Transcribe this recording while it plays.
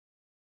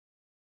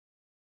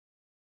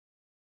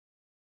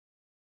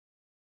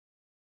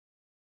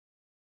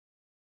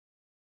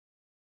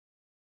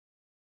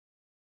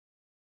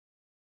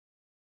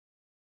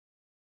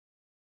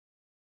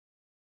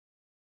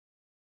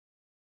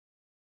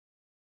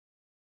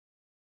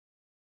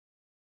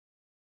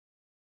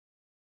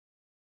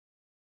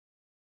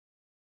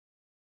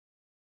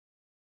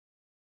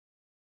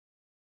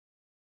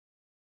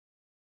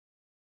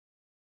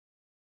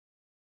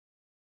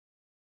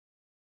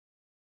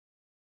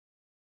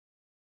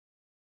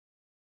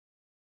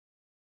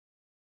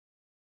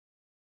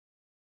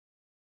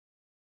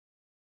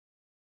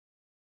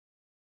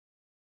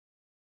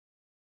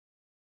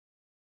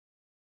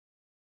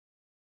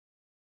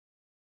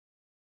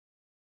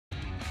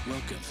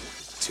Welcome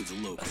to the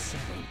Local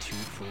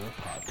 724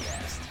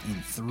 podcast.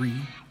 in 3,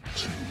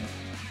 2,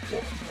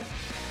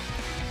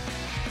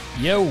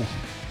 1. Yo,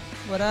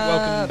 What up?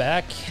 welcome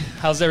back.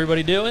 How's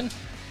everybody doing?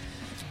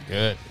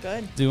 Good.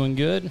 Good. Doing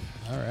good?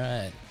 All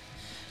right.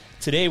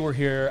 Today we're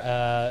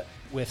here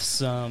with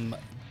some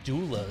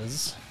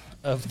doulas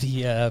of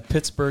the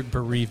Pittsburgh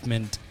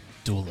Bereavement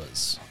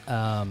Doulas.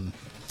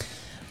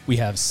 We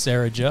have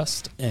Sarah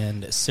Just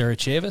and Sarah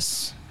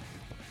Chavis.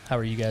 How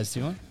are you guys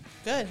doing?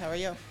 Good. How are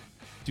you?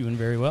 Doing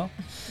very well.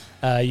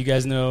 You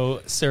guys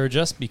know Sarah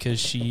Just because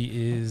she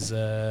is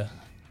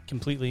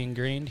completely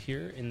ingrained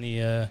here in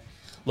the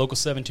Local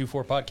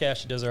 724 podcast.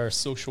 She does our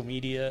social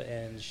media,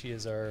 and she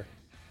is one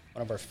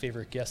of our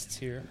favorite guests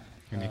here.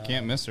 And you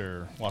can't miss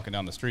her walking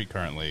down the street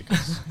currently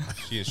because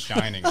she is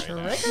shining right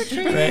now. Trick or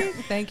treat. Right.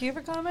 Thank you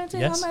for commenting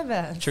Yes. on my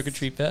vest. Trick or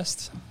treat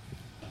vest.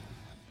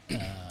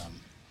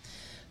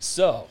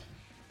 So,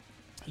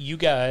 you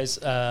guys,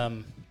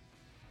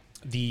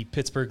 the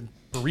Pittsburgh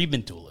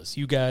Bereavement Doulas,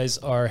 you guys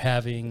are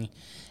having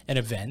an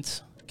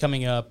event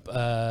coming up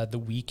the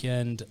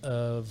weekend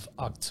of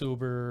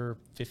October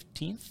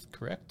 15th,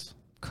 correct?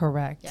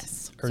 Correct.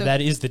 Yes. Or So-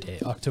 that is the day,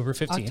 October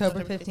 15th.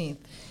 October 15th.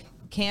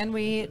 Can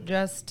we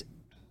just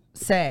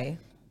say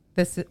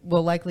this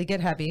will likely get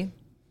heavy?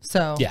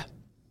 So Yeah.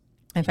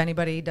 if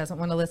anybody doesn't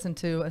want to listen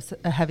to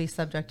a heavy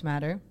subject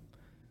matter,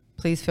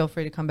 please feel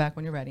free to come back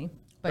when you're ready.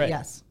 But Right.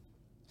 yes,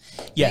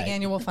 Yeah. big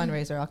annual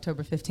fundraiser,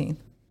 October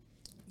 15th.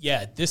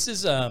 Yeah, this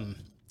is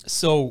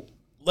so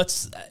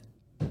let's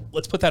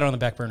put that on the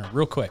back burner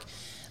real quick.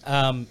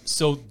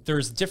 So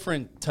there's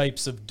different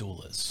types of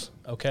doulas,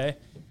 okay?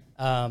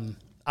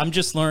 I'm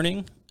just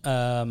learning.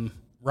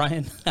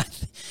 Ryan, I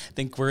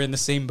think we're in the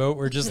same boat.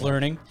 We're just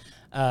learning.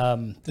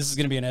 This is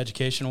going to be an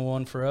educational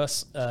one for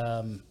us.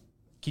 Can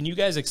you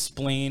guys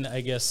explain,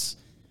 I guess,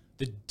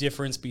 the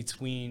difference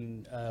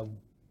between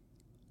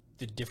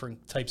the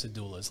different types of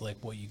doulas, like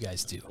what you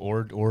guys do?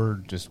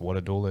 Or just what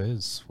a doula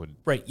is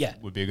Right, yeah.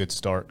 would be a good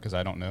start because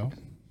I don't know.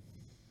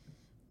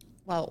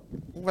 Well,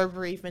 we're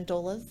bereavement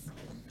doulas,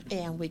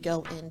 and we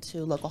go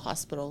into local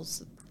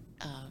hospitals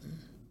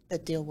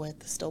that deal with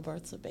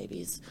stillbirths of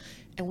babies,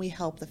 and we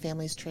help the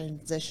families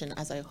transition,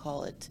 as I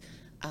call it,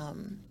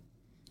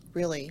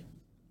 really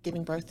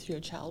giving birth to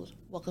your child,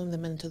 welcoming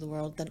them into the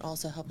world, then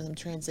also helping them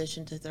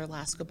transition to their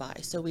last goodbye.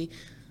 So we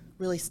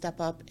really step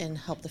up and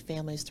help the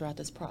families throughout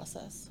this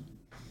process.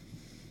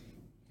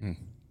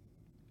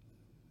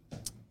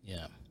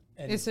 Yeah.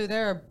 Yeah, so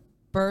there are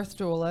birth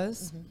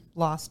doulas,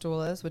 loss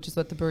doulas, which is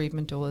what the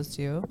bereavement doulas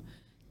do.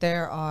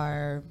 There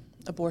are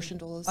Abortion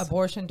doulas.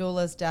 abortion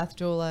doulas, death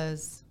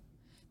doulas.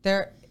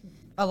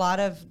 A lot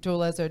of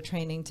doulas are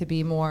training to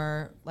be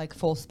more like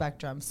full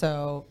spectrum.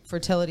 So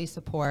fertility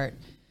support,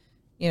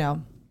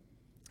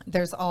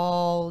 there's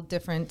all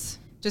different,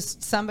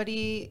 just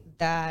somebody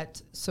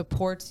that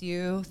supports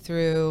you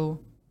through,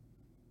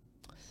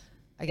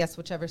 I guess,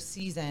 whichever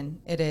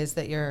season it is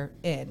that you're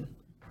in.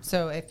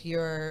 So if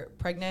you're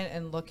pregnant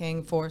and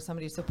looking for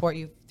somebody to support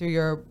you through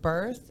your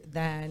birth,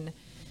 then,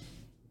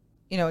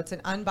 it's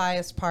an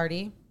unbiased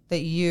party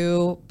that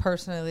you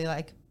personally,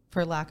 like,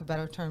 for lack of a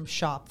better term,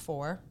 shop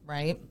for,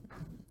 right?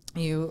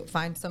 You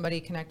find somebody,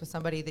 connect with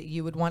somebody that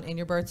you would want in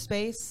your birth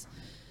space,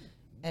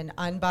 and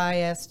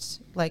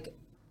unbiased, like,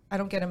 I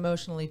don't get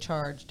emotionally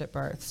charged at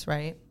births,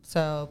 right?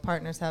 So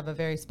partners have a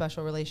very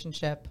special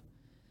relationship.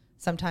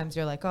 Sometimes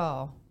you're like,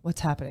 oh,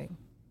 what's happening?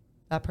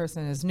 That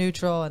person is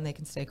neutral and they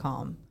can stay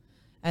calm.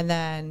 And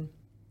then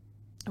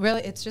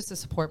really it's just a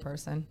support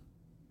person.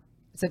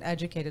 It's an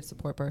educated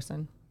support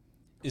person.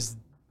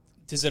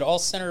 Does it all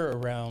center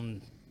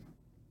around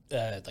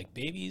like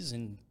babies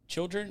and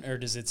children, or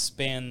does it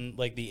span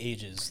like the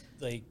ages?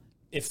 Like,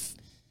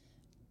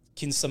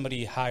 can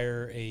somebody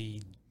hire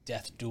a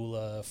death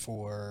doula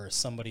for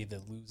somebody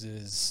that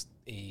loses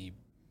a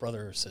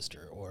brother or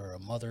sister, or a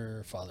mother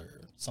or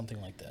father, something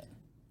like that?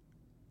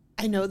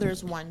 I know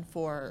there's one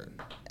for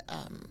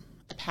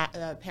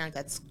a parent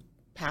that's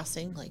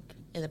passing, like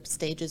in the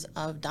stages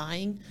of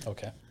dying.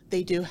 Okay.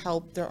 They do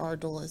help. There are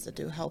doulas that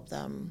do help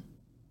them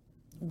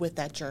with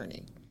that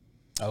journey.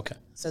 Okay.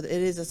 So it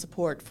is a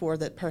support for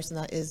the person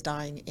that is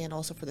dying and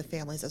also for the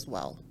families as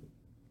well.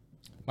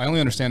 My only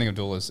understanding of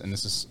doulas, and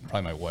this is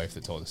probably my wife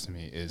that told this to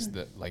me, is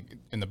that like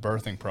in the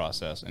birthing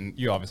process, and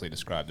you obviously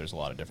described there's a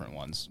lot of different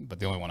ones, but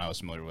the only one I was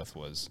familiar with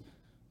was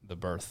the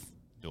birthing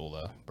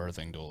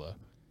doula,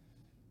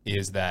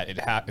 is that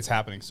it's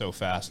happening so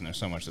fast and there's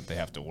so much that they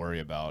have to worry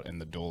about, and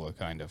the doula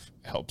kind of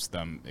helps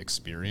them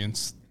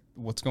experience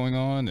what's going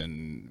on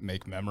and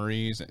make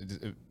memories.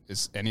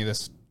 Is any of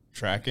this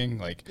tracking?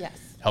 Like, Yes.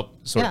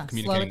 help sort Yeah, of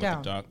communicating slow it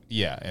with the down. doc?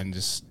 Yeah, and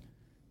just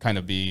kind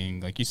of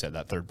being, like you said,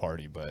 that third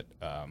party. But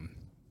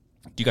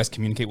do you guys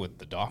communicate with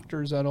the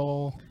doctors at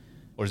all?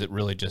 Or is it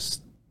really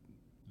just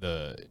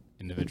the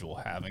individual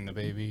having the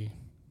baby?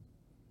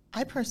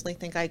 I personally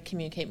think I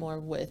communicate more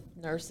with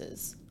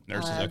nurses.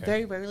 Nurses, okay.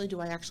 Very rarely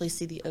do I actually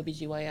see the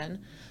OBGYN.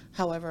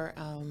 However,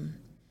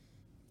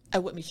 I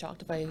wouldn't be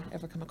shocked if I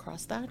ever come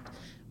across that.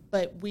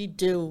 But we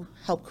do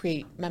help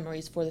create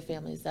memories for the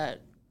families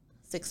that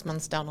 6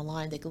 months down the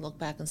line, they can look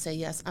back and say,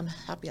 yes, I'm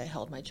happy I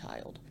held my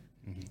child.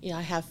 You know,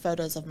 I have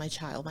photos of my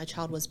child. My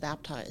child was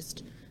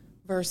baptized.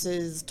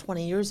 Versus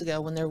 20 years ago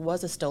when there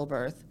was a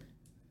stillbirth,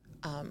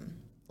 a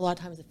lot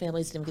of times the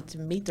families didn't get to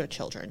meet their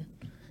children.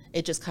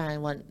 It just kind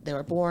of went, they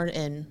were born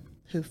and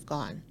poof,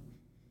 gone.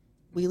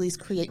 We at least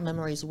create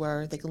memories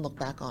where they can look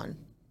back on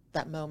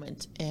that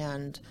moment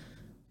and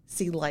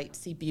see light,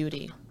 see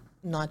beauty,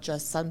 not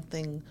just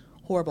something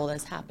horrible that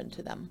has happened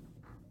to them.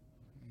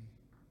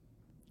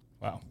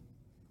 Wow.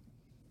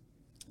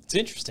 It's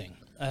interesting.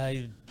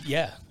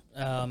 Yeah.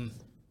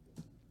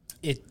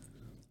 It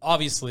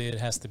obviously it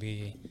has to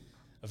be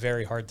a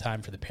very hard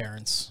time for the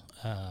parents,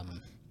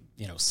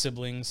 you know,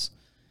 siblings.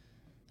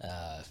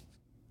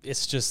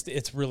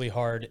 It's really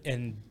hard.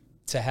 And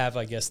to have,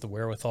 I guess, the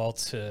wherewithal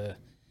to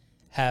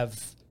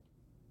have,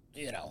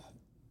 you know,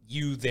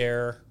 you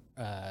there,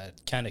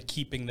 kind of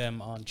keeping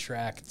them on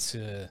track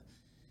to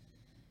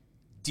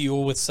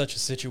deal with such a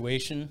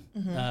situation,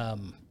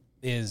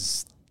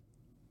 is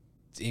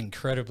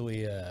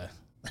incredibly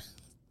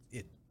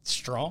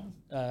strong,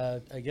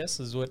 I guess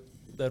is what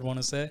I'd want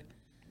to say.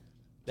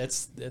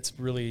 That's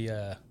really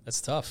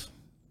that's tough.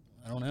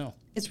 I don't know.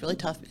 It's really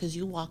tough because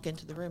you walk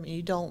into the room and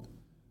you don't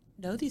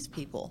know these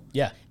people.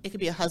 Yeah. It could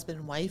be a husband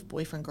and wife,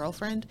 boyfriend,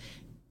 girlfriend,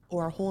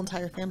 or a whole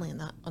entire family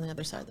on the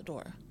other side of the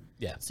door.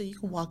 Yeah. So you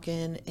can walk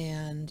in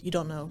and you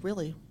don't know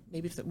really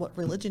maybe what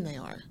religion they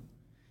are.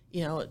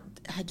 You know,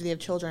 do they have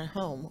children at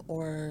home,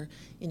 or,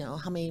 you know,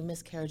 how many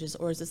miscarriages,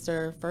 or is this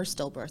their first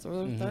stillbirth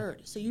or their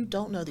third? So you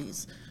don't know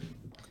these.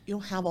 You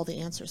don't have all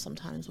the answers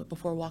sometimes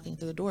before walking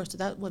through the door. So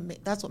that's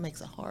what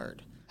makes it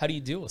hard. How do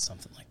you deal with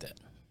something like that?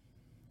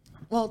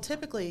 Well,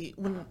 typically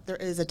when there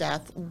is a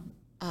death,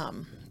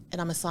 and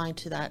I'm assigned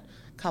to that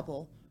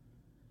couple,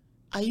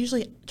 I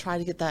usually try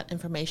to get that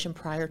information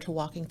prior to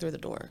walking through the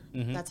door.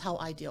 That's how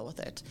I deal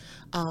with it.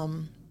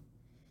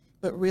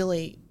 But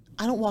really,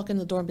 I don't walk in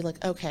the door and be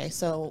like, okay,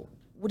 so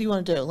what do you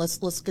want to do? Let's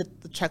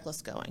get the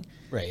checklist going.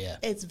 Right, yeah.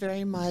 It's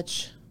very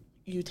much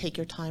you take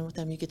your time with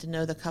them. You get to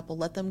know the couple,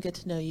 let them get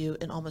to know you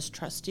and almost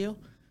trust you,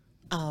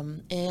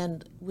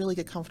 and really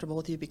get comfortable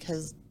with you,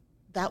 because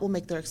that will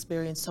make their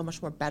experience so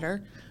much more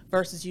better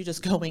versus you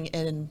just going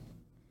in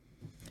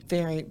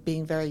and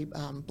being very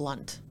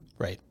blunt.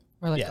 Right.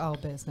 We're like Yeah. all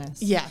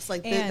business. Yes,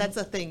 like And- that's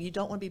the thing. You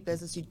don't want to be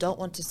business. You don't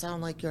want to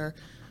sound like you're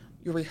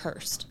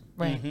rehearsed.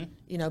 Right.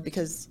 You know,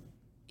 because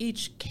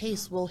each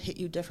case will hit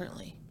you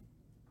differently.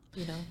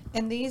 You know.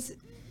 And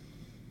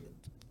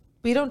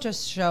we don't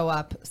just show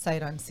up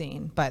sight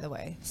unseen, by the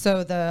way.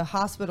 So the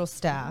hospital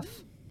staff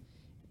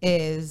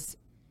is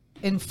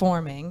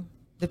informing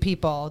the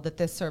people that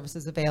this service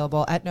is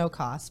available at no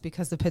cost,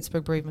 because the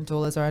Pittsburgh Bereavement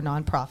Doulas are a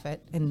nonprofit,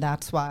 and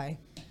that's why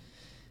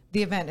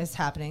the event is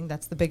happening.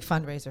 That's the big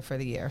fundraiser for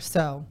the year.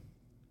 So,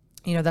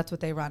 you know, that's what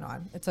they run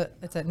on. It's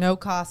at no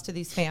cost to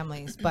these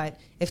families. But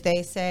if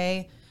they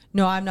say,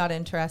 no, I'm not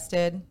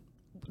interested,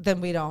 then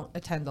we don't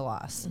attend the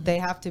loss. They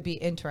have to be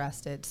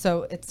interested.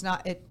 So it's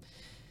not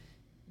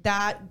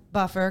that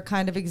buffer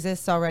kind of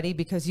exists already,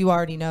 because you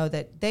already know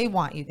that they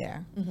want you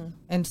there.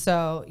 And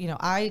so, you know,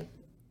 I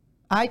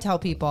tell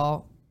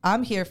people,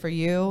 I'm here for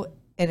you.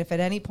 And if at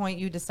any point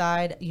you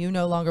decide you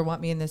no longer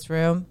want me in this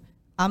room,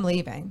 I'm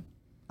leaving.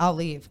 I'll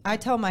leave. I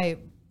tell my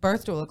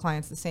birth doula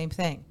clients the same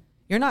thing.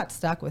 You're not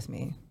stuck with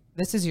me.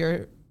 This is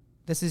your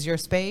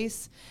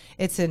space.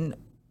 It's an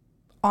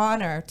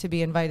honor to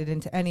be invited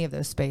into any of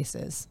those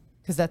spaces,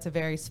 because that's a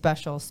very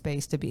special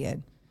space to be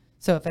in.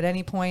 So if at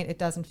any point it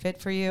doesn't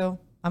fit for you,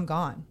 I'm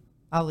gone.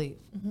 I'll leave.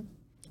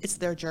 It's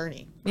their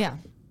journey. Yeah.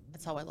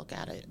 That's how I look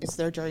at it. It's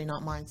their journey,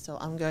 not mine. So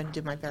I'm going to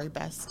do my very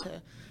best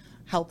to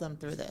help them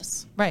through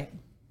this. Right.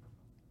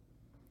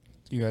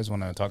 Do you guys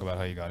want to talk about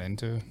how you got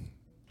into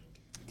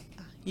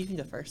You can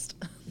go first.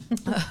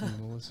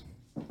 doulas?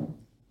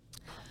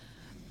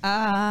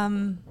 I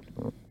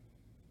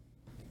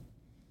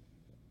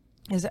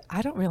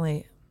don't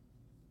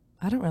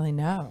really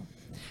know.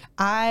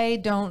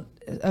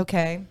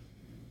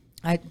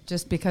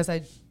 Because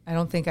I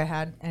don't think I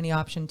had any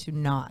option to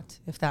not,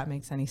 if that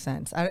makes any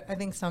sense. I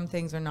think some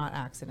things are not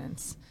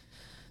accidents.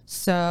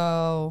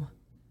 So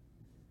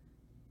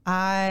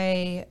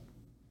I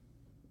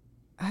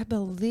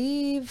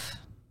believe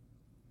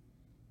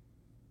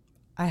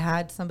I've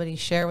had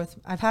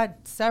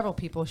several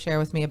people share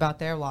with me about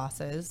their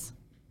losses.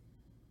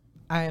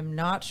 I am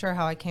not sure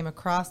how I came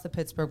across the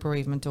Pittsburgh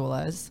Bereavement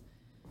Doulas,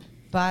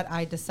 but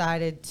I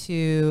decided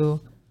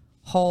to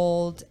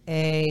hold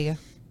a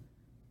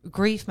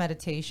grief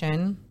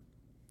meditation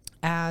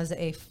as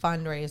a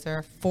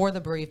fundraiser for the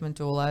bereavement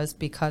doulas,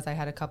 because I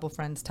had a couple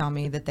friends tell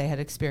me that they had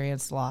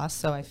experienced loss.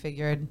 So I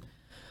figured,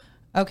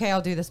 okay,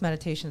 I'll do this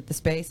meditation at the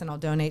space and I'll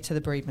donate to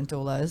the bereavement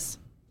doulas.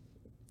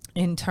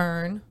 In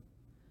turn,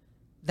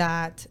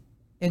 that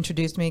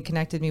introduced me,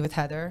 connected me with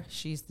Heather.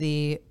 She's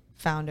the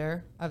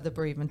founder of the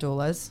bereavement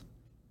doulas.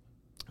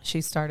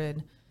 She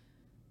started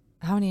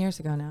how many years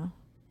ago now?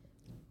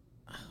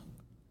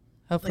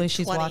 Hopefully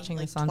she's watching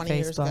this on 20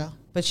 years Facebook. ago.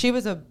 But she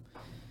was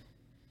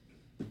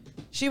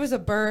a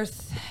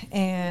birth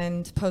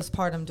and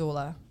postpartum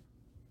doula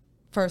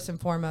first and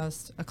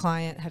foremost, a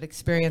client had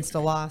experienced a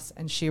loss,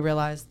 and she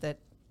realized that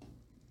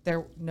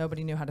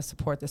nobody knew how to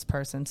support this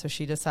person, so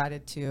she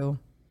decided to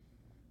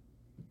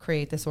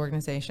create this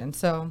organization.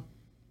 So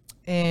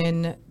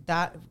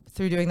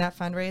through doing that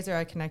fundraiser,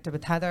 I connected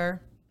with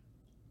Heather,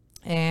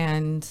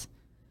 and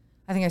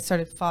I think I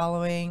started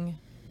following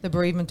the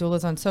bereavement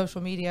doulas on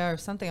social media or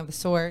something of the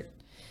sort.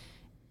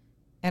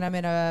 And I'm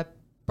in a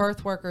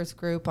birth workers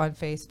group on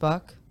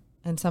Facebook,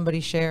 and somebody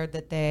shared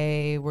that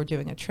they were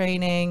doing a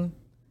training.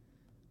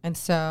 And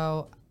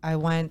so I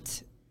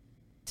went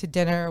to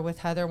dinner with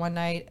Heather one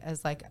night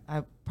as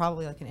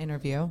probably an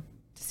interview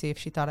to see if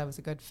she thought I was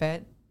a good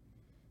fit.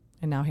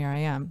 And now here I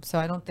am. So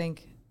I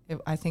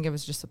think it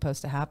was just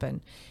supposed to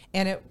happen.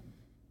 And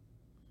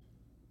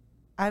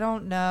I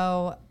don't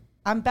know,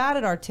 I'm bad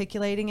at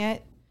articulating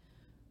it,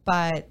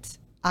 but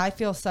I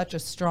feel such a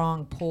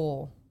strong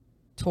pull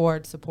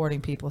towards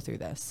supporting people through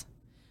this.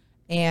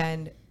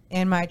 And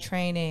in my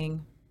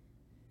training,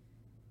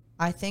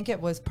 I think it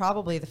was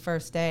probably the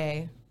first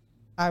day,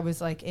 I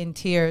was in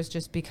tears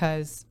just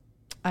because,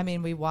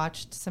 we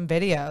watched some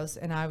videos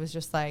and I was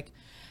just like,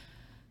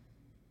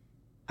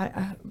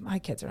 my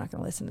kids are not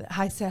going to listen to that.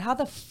 I said, how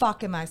the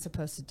fuck am I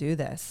supposed to do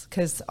this?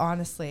 Because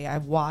honestly, I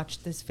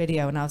watched this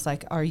video and I was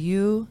like,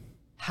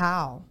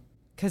 how?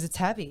 Because it's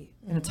heavy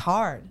and it's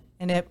hard.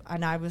 And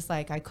I was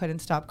like, I couldn't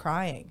stop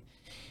crying.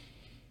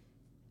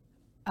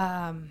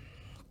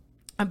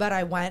 But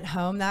I went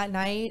home that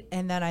night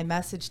and then I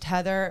messaged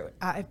Heather.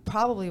 I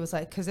probably was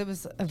because it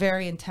was a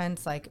very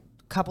intense,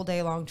 couple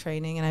day long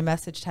training. And I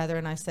messaged Heather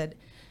and I said,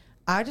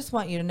 I just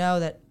want you to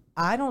know that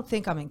I don't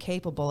think I'm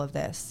incapable of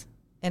this.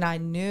 And I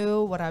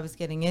knew what I was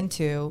getting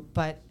into,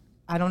 but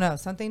I don't know,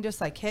 something just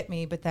hit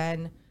me. But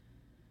then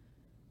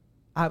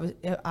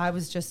I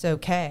was just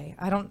okay.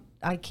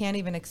 I can't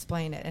even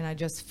explain it. And I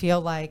just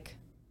feel I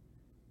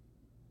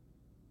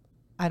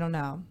don't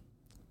know.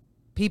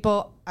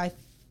 I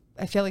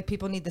feel like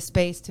people need the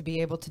space to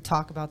be able to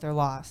talk about their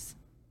loss,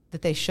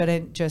 that they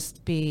shouldn't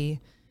just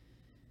be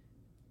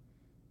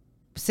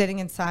sitting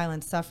in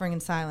silence, suffering in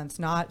silence,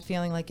 not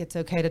feeling like it's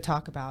okay to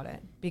talk about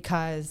it,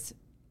 because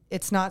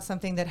it's not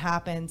something that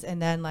happens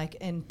and then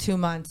in 2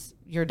 months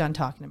you're done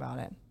talking about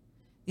it.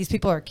 These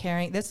people are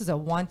carrying, this is a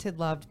wanted,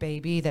 loved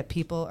baby that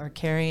people are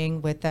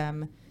carrying with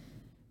them,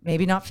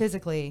 maybe not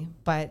physically,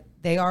 but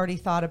they already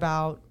thought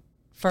about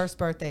first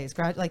birthdays,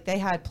 they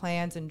had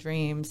plans and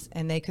dreams,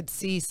 and they could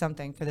see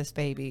something for this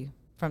baby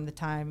from the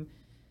time,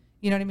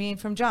 you know what I mean,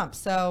 from jump.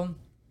 So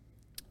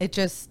it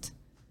just,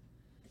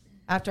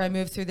 after I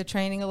moved through the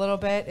training a little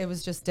bit, it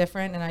was just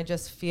different, and I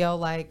just feel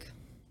like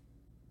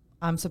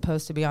I'm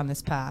supposed to be on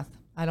this path.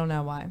 I don't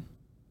know why.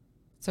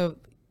 So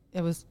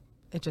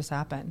it just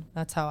happened.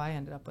 That's how I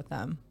ended up with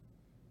them.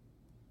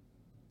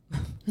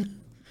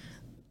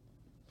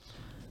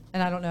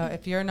 And I don't know,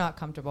 if you're not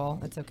comfortable,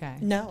 it's okay.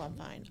 No, I'm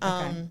fine.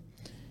 Okay.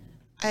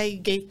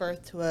 I gave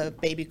birth to a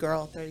baby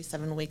girl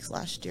 37 weeks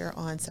last year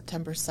on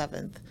September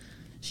 7th.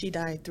 She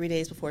died 3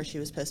 days before she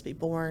was supposed to be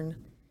born.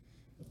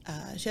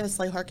 She had a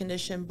slight heart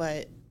condition,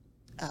 but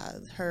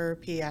her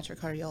pediatric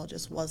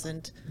cardiologist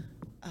wasn't,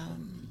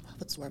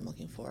 what's the word I'm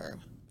looking for?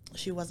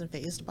 She wasn't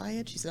fazed by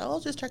it. She said, I'll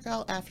just check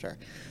out after.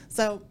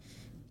 So,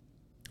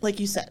 like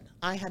you said,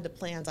 I had the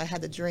plans, I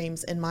had the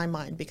dreams in my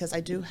mind, because I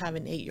do have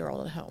an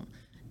 8-year-old at home.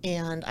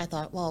 And I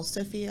thought, well,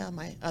 Sophia,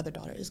 my other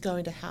daughter, is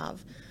going to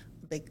have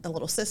a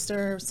little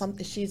sister.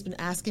 She's been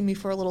asking me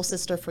for a little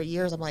sister for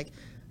years. I'm like,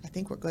 I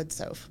think we're good,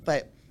 Soph.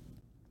 But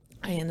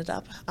I ended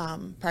up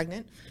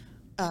pregnant.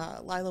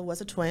 Lila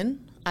was a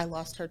twin. I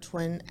lost her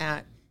twin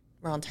at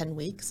around 10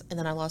 weeks, and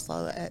then I lost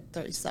Lila at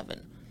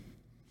 37.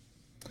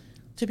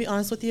 To be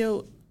honest with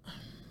you,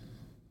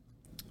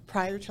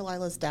 prior to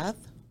Lila's death,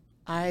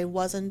 I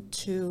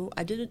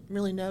didn't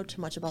really know too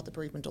much about the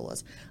bereavement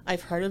doulas.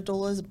 I've heard of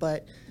doulas,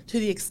 but to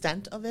the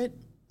extent of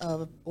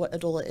what a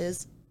doula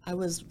is, I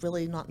was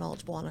really not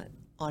knowledgeable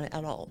on it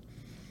at all.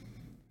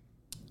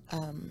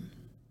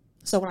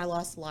 So when I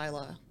lost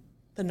Lila,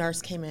 the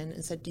nurse came in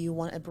and said, do you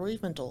want a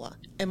bereavement doula?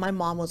 And my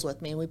mom was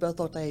with me, and we both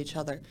looked at each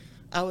other.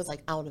 I was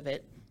out of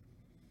it.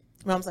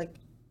 My mom's like,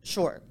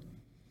 sure.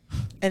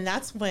 And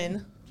that's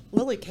when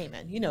Lily came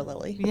in. You know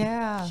Lily.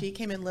 Yeah. She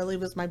came in. Lily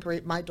was my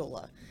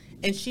doula.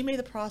 And she made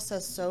the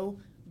process so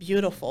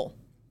beautiful.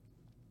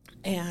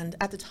 And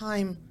at the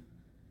time,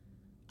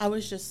 I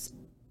was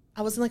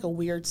in a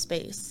weird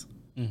space,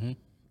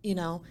 you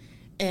know,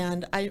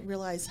 and I didn't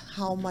realize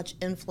how much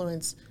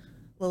influence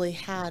Lily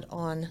had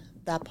on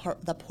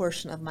that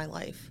portion of my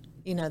life,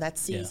 you know, that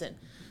season.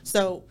 Yeah.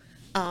 So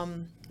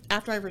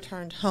after I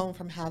returned home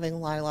from having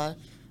Lila,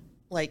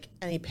 like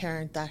any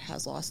parent that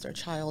has lost their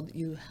child,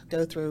 you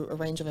go through a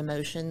range of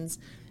emotions,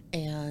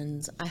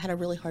 and I had a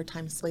really hard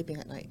time sleeping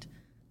at night.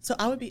 So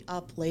I would be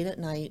up late at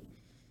night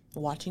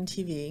watching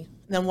TV.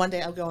 And then one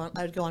day I would go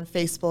on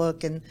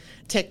Facebook and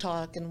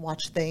TikTok and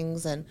watch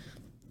things, and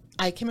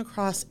I came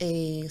across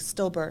a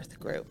stillbirth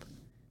group,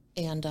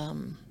 and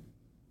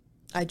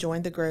I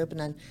joined the group, and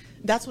then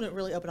that's when it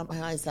really opened up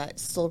my eyes that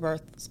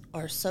stillbirths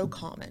are so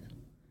common.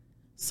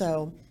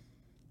 So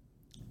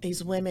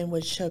these women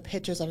would show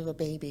pictures of their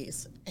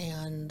babies,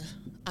 and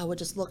I would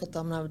just look at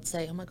them and I would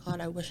say, oh my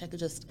God, I wish I could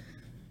just,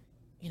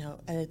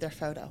 edit their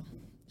photo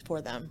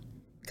for them.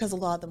 Because a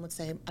lot of them would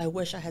say, I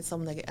wish I had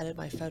someone that could edit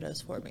my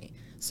photos for me.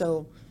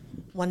 So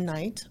one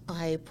night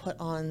I put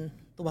on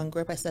the one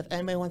group, I said, if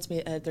anybody wants me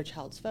to edit their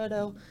child's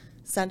photo,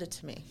 send it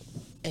to me.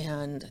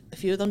 And a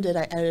few of them did.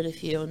 I edited a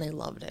few and they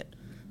loved it.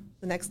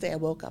 The next day I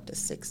woke up to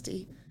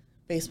 60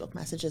 Facebook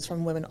messages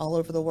from women all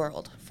over the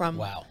world,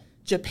 from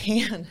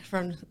Japan,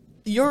 from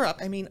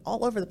Europe,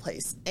 all over the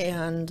place.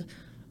 And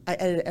I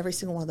edited every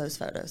single one of those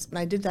photos. And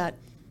I did that,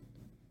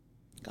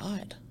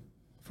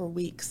 for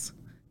weeks.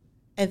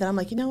 And then I'm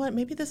like, you know what,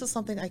 maybe this is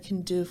something I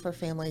can do for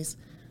families,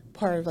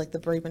 part of like the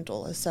bereavement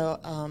doula. So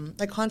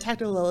I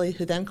contacted Lily,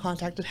 who then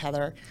contacted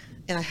Heather,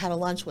 and I had a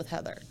lunch with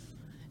Heather.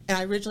 And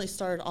I originally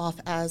started off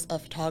as a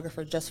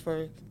photographer just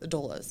for the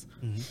doulas.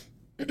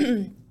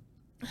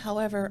 Mm-hmm.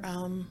 However,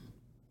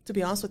 to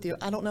be honest with you,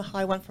 I don't know how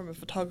I went from a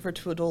photographer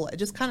to a doula. It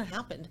just kind of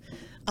happened.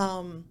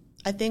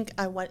 I think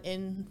I went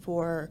in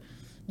for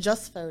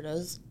just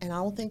photos, and I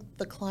don't think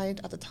the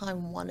client at the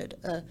time wanted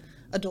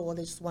a doula.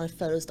 They just wanted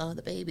photos done of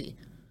the baby.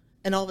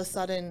 And all of a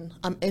sudden,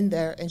 I'm in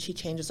there, and she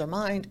changes her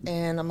mind,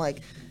 and I'm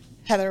like,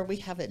 Heather, we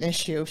have an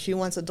issue. She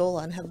wants a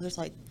doula. And Heather's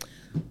like,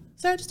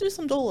 Sarah, just do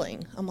some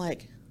douling. I'm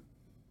like,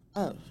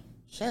 oh,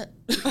 shit.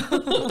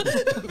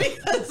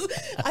 Because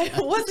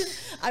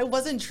I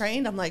wasn't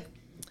trained. I'm like,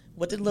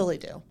 what did Lily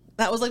do?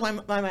 That was like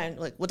my mind,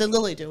 like, what did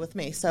Lily do with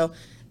me? So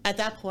at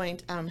that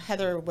point,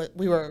 Heather,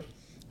 we were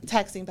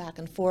texting back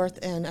and forth,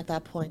 and at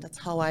that point, that's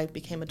how I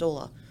became a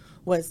doula,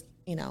 was,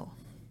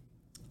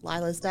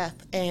 Lila's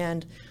death.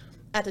 And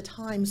at the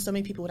time, so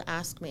many people would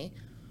ask me,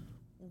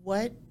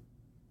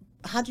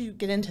 how do you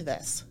get into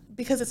this?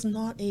 Because it's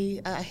not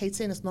I hate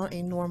saying it's not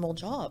a normal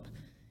job,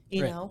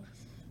 you know?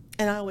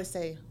 And I always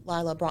say,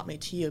 Lila brought me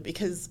to you,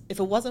 because if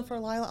it wasn't for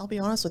Lila, I'll be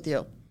honest with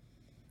you,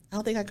 I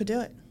don't think I could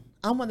do it.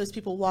 I'm one of those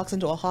people who walks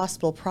into a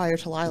hospital prior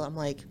to Lila. I'm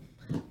like,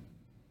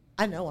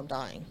 I know I'm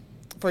dying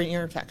for an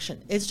ear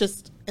infection. It's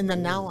just, and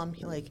then now I'm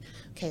like,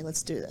 okay,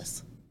 let's do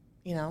this,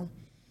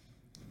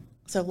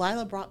 So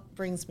Lila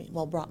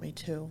brought me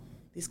to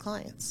these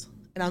clients,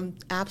 and I'm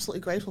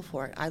absolutely grateful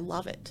for it. I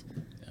love it.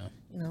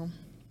 Yeah.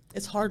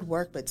 It's hard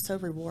work, but it's so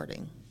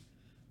rewarding.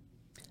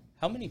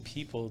 How many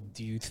people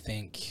do you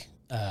think,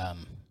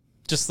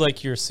 just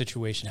like your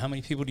situation, how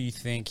many people do you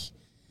think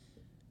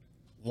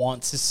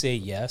want to say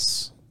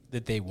yes,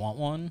 that they want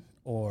one,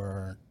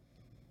 or,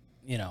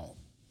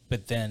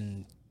 but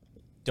then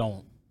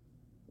don't,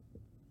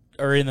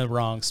 are in the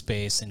wrong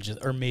space and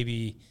or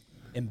maybe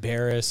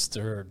embarrassed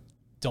or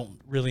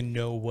don't really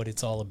know what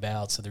it's all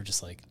about, so they're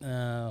just like,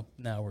 no,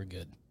 we're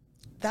good.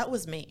 That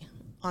was me.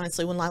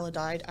 Honestly, when Lila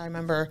died, I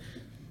remember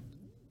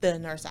the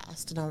nurse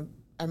asked, and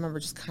I remember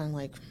just kind of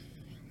like,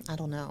 I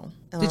don't know.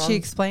 And Did she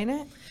explain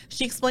it?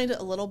 She explained it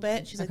a little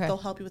bit. She's like, they'll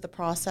help you with the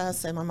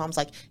process. And my mom's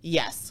like,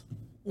 yes,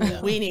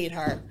 we need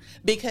her,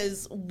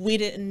 because we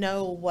didn't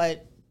know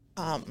what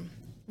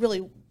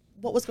really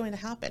what was going to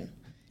happen,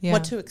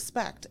 what to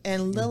expect.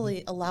 And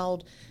Lily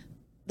allowed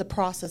the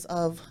process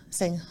of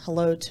saying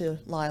hello to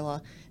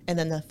Lila and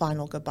then the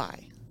final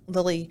goodbye.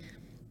 Lily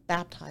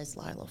baptized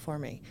Lila for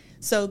me.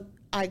 So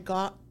I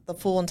got the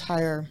full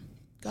entire,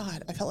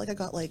 I felt like I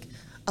got like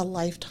a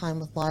lifetime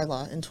with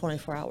Lila in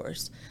 24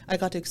 hours. I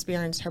got to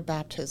experience her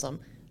baptism.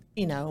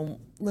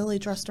 Lily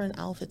dressed her in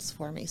outfits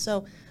for me.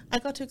 So I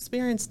got to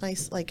experience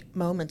nice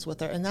moments with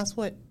her. And that's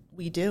what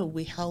we do.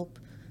 We help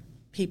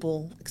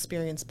people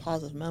experience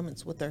positive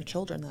moments with their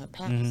children that have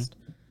passed.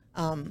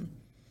 Mm-hmm.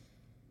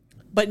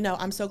 But no,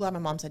 I'm so glad my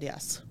mom said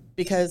yes,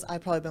 because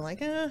I'd probably been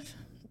like,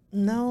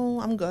 no,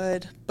 I'm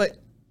good. But,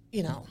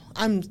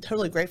 I'm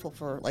totally grateful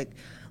for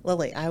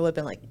Lily. I would have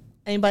been like,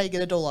 anybody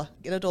get a doula,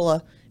 get a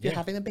doula. If you're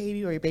having a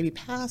baby or your baby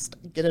passed,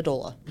 get a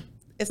doula.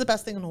 It's the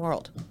best thing in the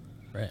world.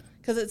 Right.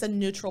 Because it's a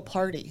neutral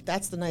party.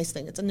 That's the nice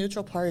thing. It's a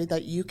neutral party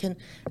that you can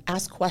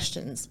ask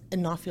questions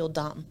and not feel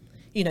dumb.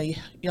 You don't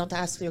have to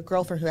ask your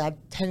girlfriend who had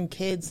 10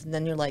 kids, and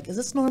then you're like, is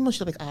this normal?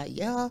 She'll be like,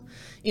 yeah.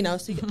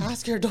 So you can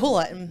ask your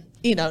doula and,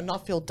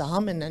 not feel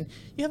dumb. And then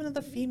you have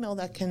another female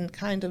that can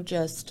kind of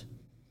just,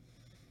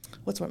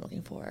 what's what I'm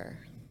looking for?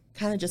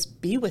 Kind of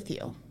just be with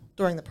you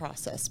during the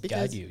process.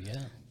 Because, guide you,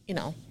 yeah.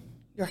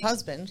 Your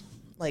husband,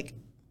 my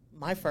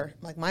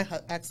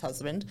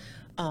ex-husband,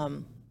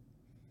 when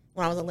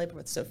I was in labor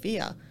with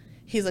Sophia,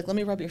 he's like, let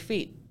me rub your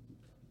feet.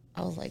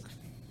 I was like,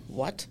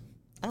 what?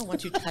 I don't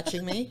want you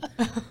touching me.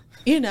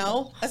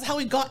 That's how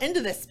we got into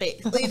this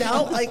space, no.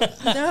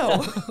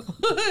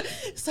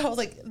 So I was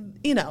like,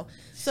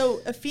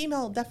 so a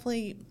female,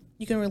 definitely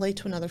you can relate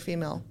to another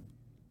female,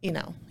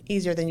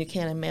 easier than you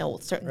can a male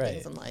with certain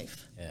things in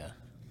life. Yeah.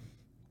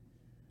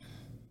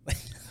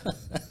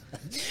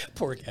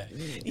 Poor guy.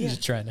 He's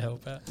just trying to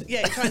help out. Yeah,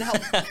 he's trying to help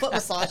foot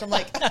massage. I'm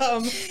like,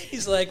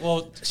 he's like,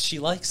 well, she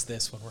likes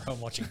this when we're home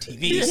watching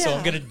TV, so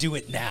I'm gonna do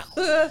it now.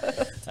 We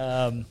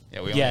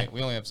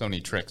only have so many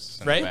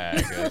tricks in the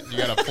bag. You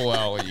gotta pull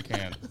out what you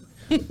can.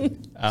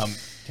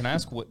 Can I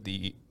ask what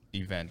the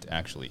event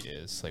actually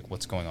is?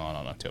 What's going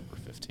on October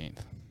 15th?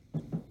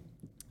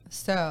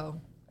 So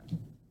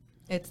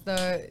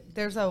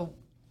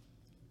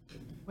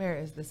where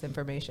is this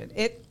information?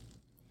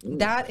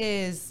 That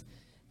is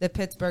the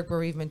Pittsburgh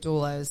Bereavement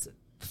Doulas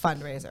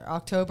fundraiser.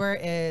 October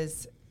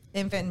is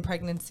Infant and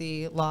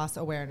Pregnancy Loss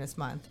Awareness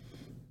Month.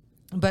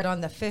 But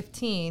on the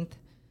 15th,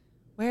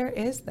 where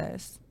is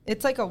this?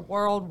 It's like a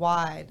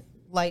worldwide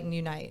Light and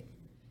Unite.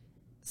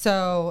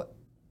 So,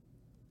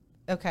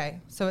 okay,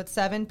 so at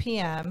 7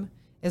 p.m.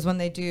 is when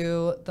they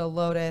do the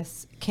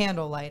Lotus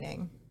candle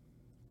lighting.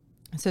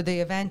 So the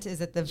event is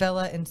at the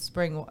Villa at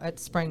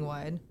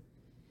Springwood.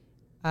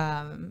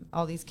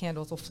 All these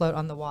candles will float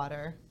on the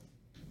water.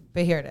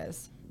 But here it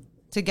is.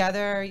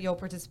 Together, you'll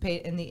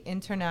participate in the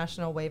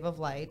International Wave of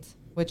Light,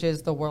 which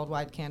is the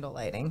worldwide candle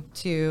lighting.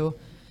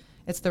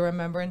 It's the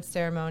remembrance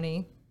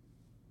ceremony,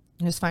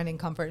 just finding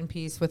comfort and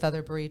peace with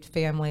other bereaved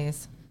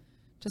families,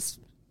 just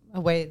a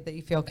way that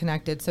you feel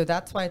connected. So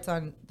that's why it's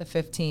on the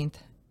 15th,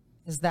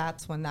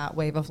 that's when that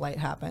wave of light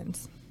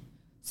happens.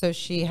 So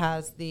she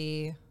has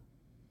the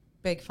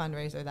big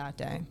fundraiser that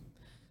day.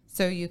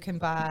 So you can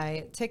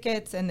buy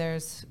tickets, and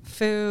there's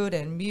food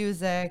and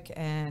music,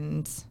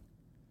 and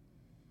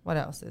what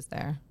else is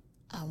there?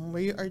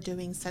 We are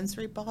doing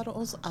sensory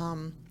bottles.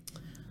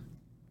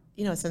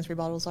 You know what sensory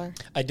bottles are?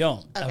 I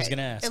don't. I was Okay. going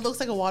to ask. It looks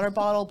like a water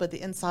bottle, but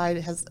the inside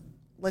has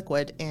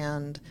liquid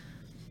and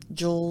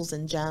jewels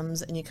and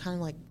gems, and you kind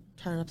of like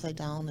turn it upside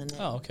down and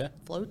Oh, okay. it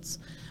floats.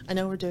 I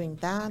know we're doing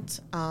that.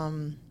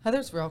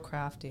 Heather's real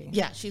crafty.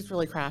 Yeah, she's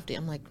really crafty.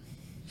 I'm like,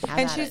 have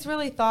And at she's it.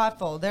 really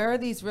thoughtful. There are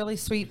these really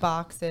sweet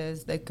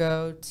boxes that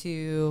go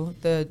to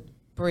the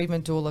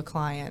bereavement doula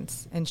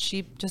clients, and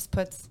she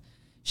puts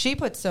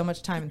so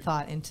much time and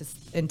thought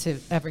into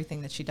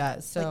everything that she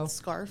does. So like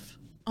scarf.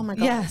 Oh my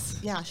god. Yes.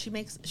 Yeah, she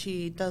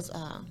does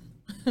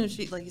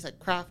she, like you said,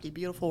 crafty,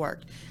 beautiful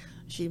work.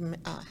 She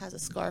has a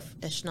scarf,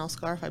 a Chanel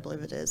scarf, I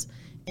believe it is,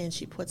 and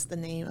she puts the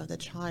name of the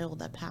child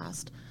that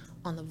passed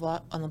on the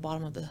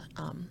bottom of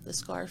the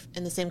scarf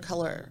in the same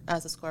color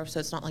as the scarf, so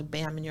it's not like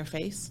bam in your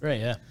face. Right,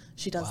 yeah.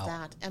 She does Wow.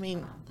 that. I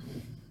mean,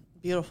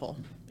 beautiful,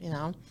 you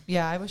know.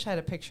 yeah, I wish I had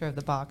a picture of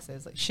the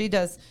boxes. Like she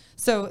does.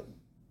 So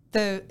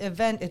the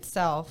event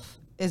itself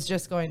is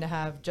just going to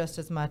have just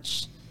as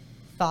much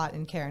thought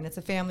and care, and it's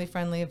a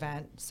family-friendly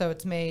event. So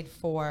it's made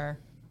for,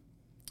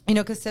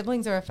 because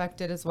siblings are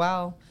affected as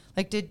well.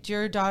 Like,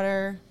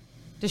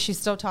 does she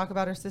still talk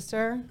about her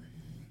sister?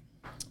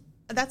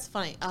 That's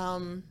funny.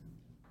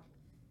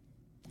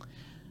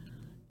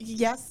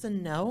 Yes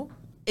and no.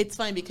 It's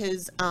funny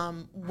because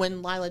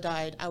when Lila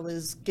died, I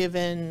was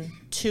given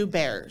 2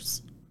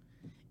 bears,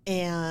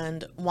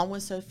 and one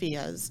was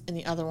Sophia's, and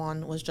the other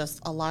one was just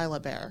a Lila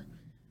bear.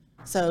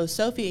 So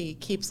Sophie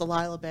keeps the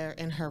Lila bear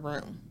in her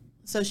room.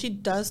 So she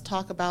does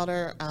talk about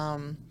her.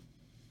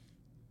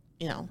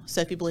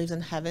 Sophie believes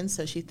in heaven,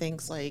 so she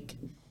thinks like,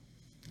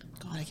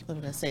 God, I can't believe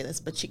I'm going to say this,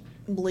 but she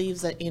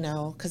believes that,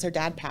 because her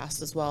dad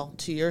passed as well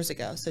 2 years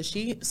ago. So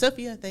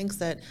Sophia thinks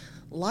that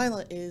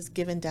Lila is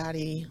giving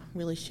daddy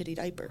really shitty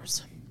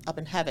diapers up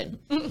in heaven.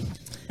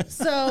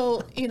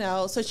 So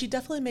she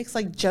definitely makes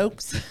like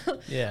jokes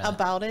Yeah.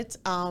 about it.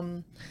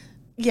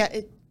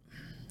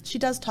 She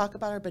does talk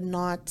about her, but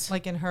not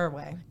Like in her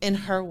way. in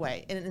her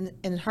way.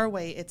 In her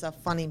way, it's a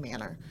funny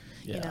manner.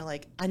 Yeah.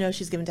 Like, I know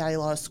she's giving daddy a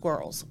lot of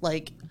squirrels.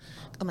 Like,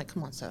 I'm like,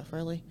 come on, Soph,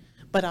 really?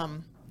 But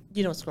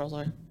you know what squirrels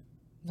are?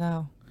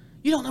 No.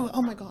 You don't know?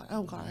 Oh my god!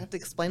 Oh god! I have to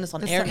explain this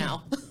on air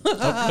now.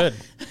 Oh, good.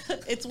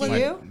 It's when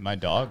you? My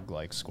dog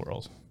likes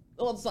squirrels.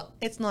 well,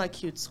 it's not a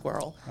cute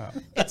squirrel.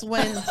 It's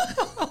when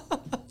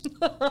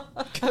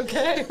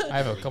Okay. I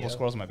have a couple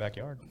squirrels in my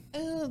backyard.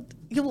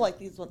 you'll like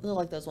these ones. You'll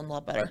like those ones a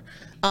lot better.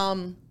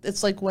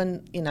 It's like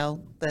when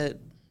the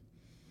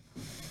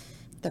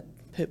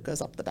poop goes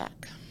up the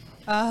back.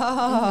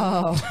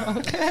 Oh,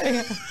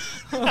 okay.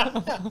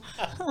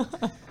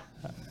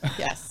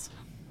 Yes.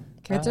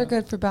 Kids are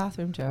good for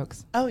bathroom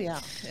jokes. Oh yeah.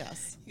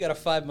 Yes. You got a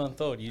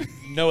 5-month-old. You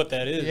know what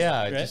that is.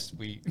 Yeah, right?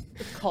 we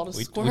It's called a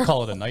we squirrel.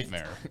 call it a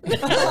nightmare.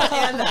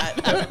 and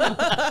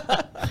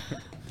that.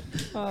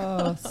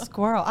 Oh,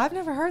 squirrel. I've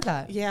never heard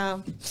that.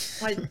 Yeah,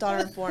 my daughter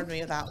informed me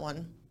of that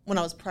one when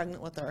I was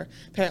pregnant with her.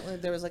 Apparently,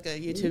 there was like a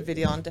YouTube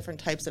video on different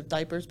types of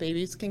diapers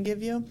babies can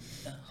give you,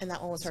 and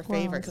that one was her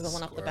favorite because it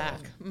went up the back.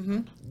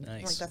 Mm-hmm.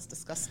 Nice. Like that's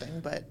disgusting,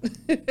 but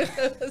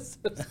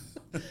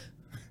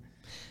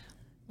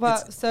Well,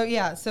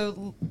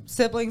 so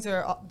siblings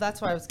are,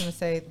 that's what I was going to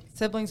say.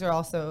 Siblings are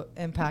also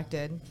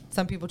impacted.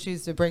 Some people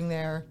choose to bring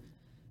their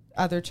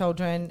other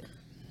children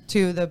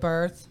to the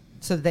birth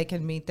so that they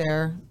can meet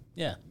their,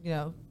 Yeah.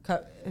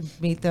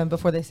 meet them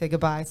before they say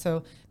goodbye.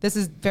 So this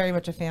is very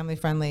much a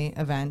family-friendly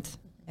event.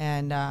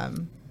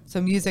 And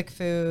so music,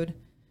 food.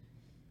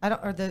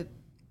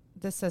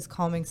 This says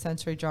calming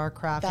sensory jar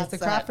craft. Is the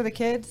That's craft it. for the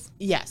kids?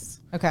 yes,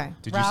 Okay.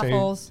 Did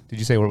Raffles.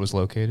 you say where it was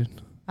located?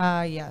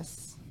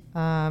 Yes.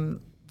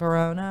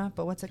 Verona,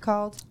 but what's it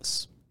called?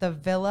 The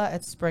Villa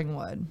at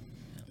Springwood.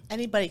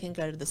 anybody can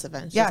go to this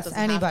event. It just Yes, doesn't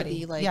anybody. Have to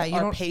be like Yeah, you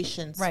our don't-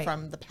 patients right.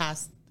 from the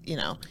past,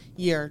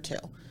 year or two.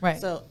 Right.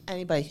 So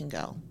anybody can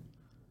go.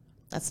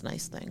 That's a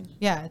nice thing.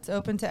 Yeah, it's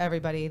open to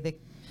everybody.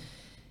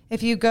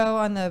 if you go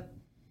on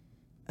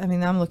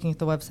I'm looking at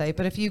the website,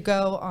 but if you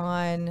go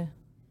on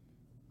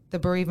the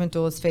Bereavement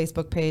Doulas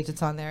Facebook page,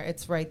 it's on there.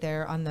 It's right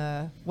there on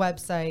the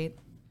website.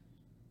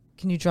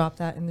 Can you drop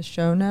that in the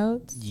show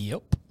notes?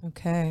 Yep.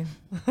 Okay.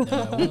 I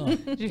will.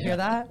 Did you hear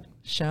that?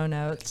 Show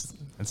notes.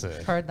 That's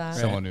a Heard that.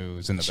 someone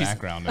who's in the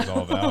background knows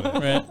all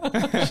about it.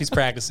 Right. She's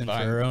practicing for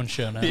her own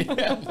show now.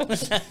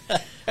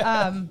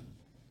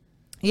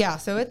 Yeah,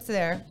 so it's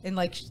there. And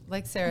like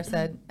Sarah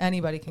said,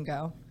 anybody can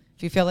go.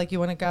 If you feel like you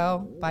want to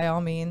go, by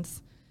all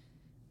means.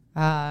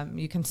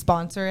 You can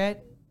sponsor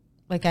it.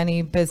 Like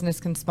any business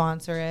can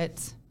sponsor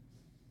it.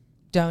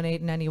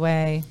 Donate in any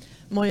way.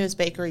 Moya's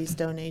Bakery is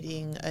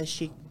donating a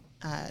sheet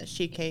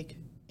cake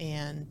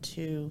and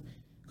 2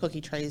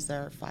 cookie trays that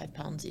are 5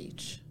 pounds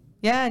each.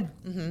 Yeah.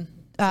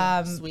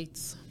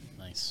 Sweets.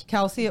 Nice.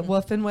 Kelsey at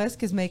Wolf and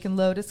Whisk is making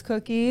Lotus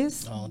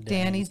cookies. Oh,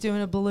 dang. Danny's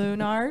doing a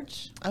balloon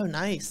arch. Oh,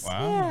 nice.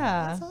 Wow.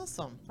 Yeah. That's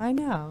awesome. I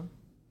know.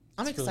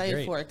 I'm That's really excited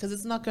great. for it because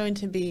it's not going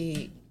to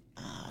be,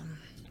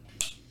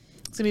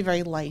 it's going to be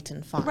very light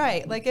and fun.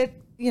 Right. Like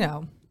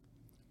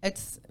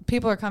it's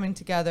people are coming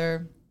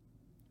together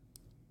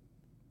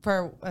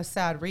for a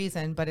sad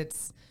reason, but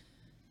it's,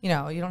 you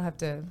don't have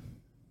to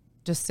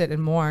just sit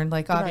and mourn.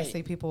 Like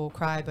obviously people will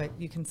cry, but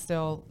you can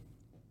still,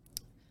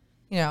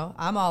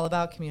 I'm all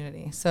about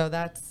community. So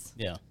that's,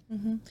 Yeah.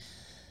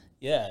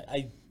 Yeah.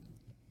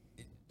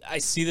 I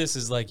see this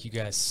as like you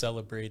guys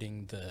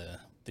celebrating the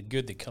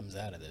good that comes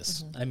out of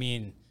this. I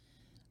mean,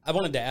 I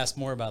wanted to ask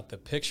more about the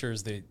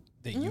pictures that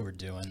you were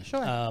doing.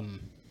 Sure.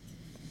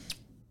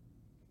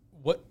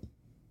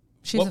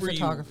 She's what a were you-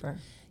 photographer.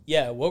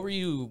 Yeah, what were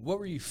you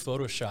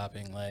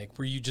photoshopping? Like,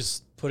 were you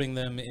just putting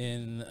them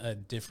in a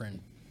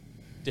different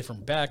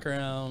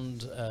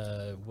background?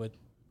 What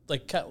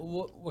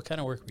kind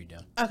of work were you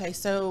doing? Okay,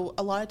 so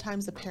a lot of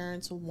times the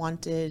parents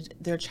wanted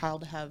their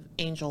child to have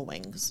angel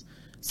wings.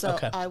 So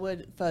Okay. I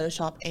would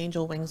Photoshop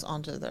angel wings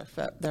onto their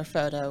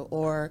photo,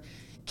 or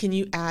can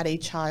you add a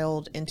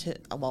child into,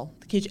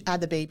 can you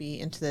add the baby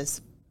into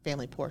this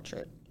family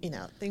portrait?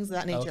 Things of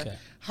that nature. Okay.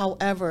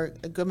 However,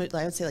 I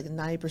would say like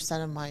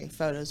 90% of my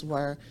photos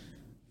were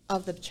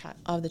of the child,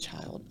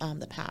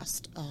 the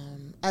past.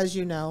 As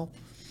you know,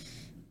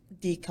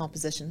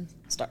 decomposition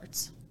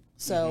starts.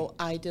 So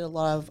I did a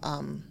lot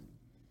of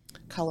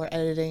color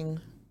editing.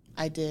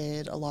 I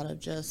did a lot of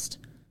just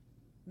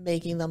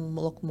making them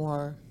look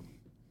more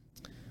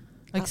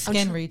Like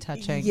skin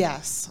retouching.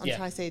 Yes, I'm Yeah.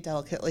 trying to say it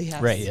delicately. Yes,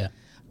 Right, yeah.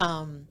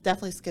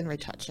 Definitely skin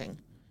retouching.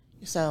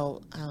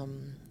 So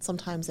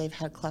sometimes they've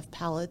had cleft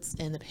palates,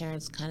 and the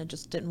parents kind of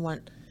just didn't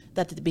want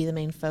that to be the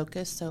main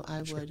focus. So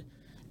I would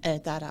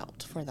edit that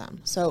out for them.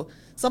 So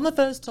some of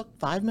the photos took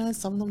 5 minutes.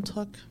 Some of them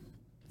took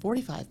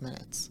 45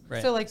 minutes.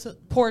 Right. So like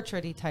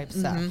portrait-y type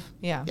stuff.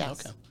 Yeah.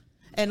 Yes. Okay.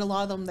 And a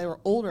lot of them, they were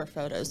older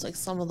photos. Like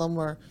some of them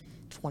were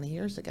 20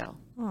 years ago.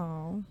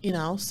 Oh.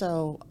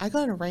 So I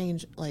got a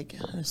range, like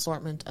an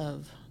assortment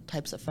of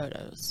types of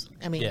photos.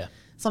 I mean, Yeah.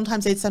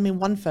 sometimes they'd send me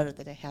one photo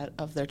that they had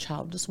of their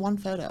child, just one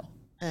photo.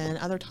 And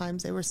other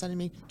times they were sending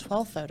me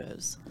 12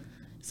 photos.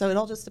 So it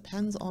all just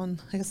depends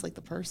on, I guess, like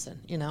the person,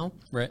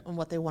 Right. and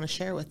what they want to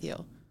share with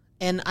you.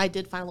 And I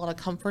did find a lot of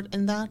comfort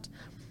in that.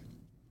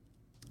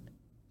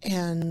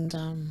 And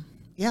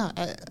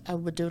I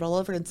would do it all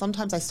over. And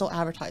sometimes I still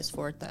advertise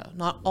for it, though.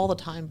 Not all the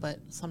time, but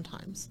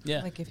sometimes.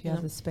 Yeah. Like if you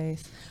have the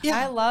space. Yeah.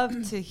 I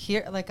love to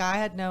hear, like I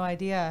had no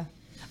idea.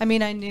 I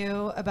mean, I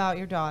knew about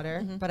your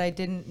daughter, but I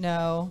didn't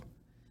know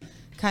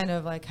kind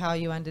of like how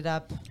you ended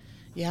up.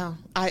 Yeah.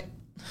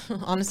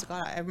 Honest to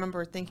God, I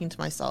remember thinking to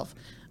myself,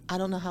 I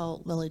don't know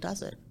how Lily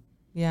does it.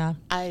 Yeah.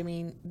 I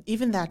mean,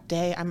 even that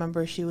day, I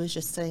remember she was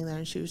just sitting there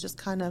and she was just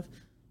kind of,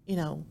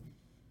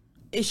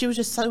 she was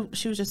just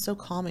so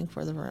calming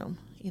for the room,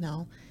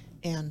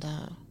 and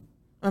I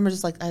remember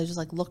I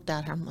just looked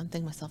at her and I'm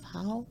thinking to myself,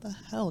 how the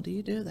hell do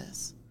you do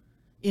this?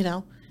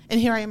 And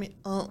here I am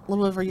a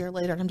little over a year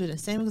later and I'm doing the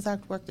same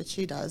exact work that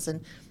she does.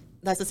 And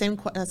that's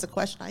the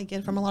question I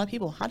get from a lot of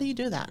people. How do you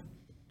do that?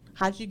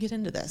 How did you get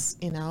into this?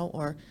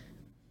 Or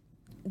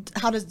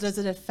how does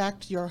it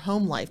affect your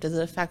home life? Does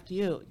it affect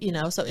you?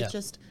 So Yeah. it's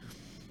just,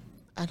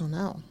 I don't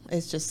know.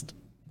 It's just,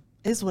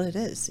 is what it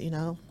is,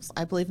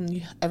 I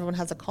believe everyone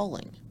has a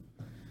calling,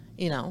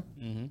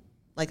 Mm-hmm.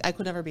 like I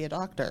could never be a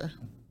doctor,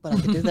 but I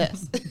could do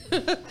this,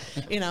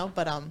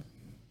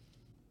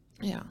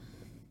 yeah.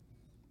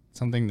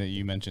 Something that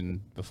you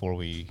mentioned before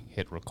we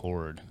hit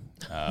record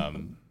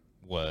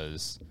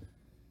was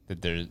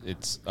that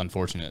it's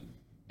unfortunate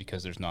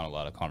because there's not a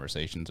lot of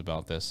conversations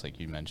about this. Like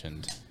you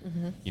mentioned,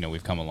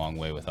 we've come a long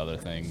way with other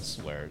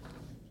things where,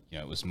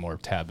 it was more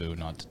taboo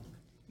not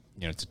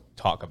to, to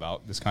talk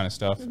about this kind of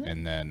stuff.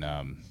 And then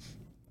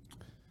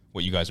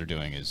what you guys are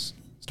doing is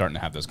starting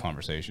to have those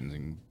conversations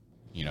and,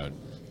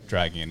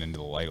 dragging it into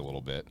the light a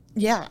little bit.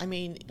 Yeah, I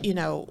mean,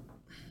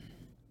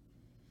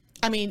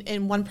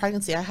 in one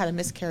pregnancy, I had a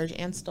miscarriage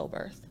and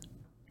stillbirth.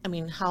 I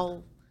mean,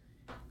 how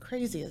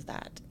crazy is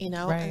that, Right.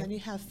 And then you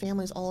have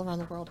families all around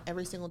the world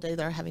every single day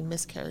that are having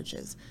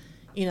miscarriages,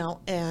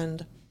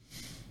 and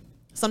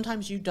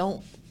sometimes you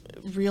don't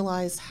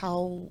realize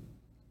how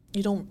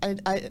you don't,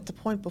 I at the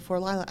point before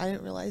Lila, I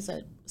didn't realize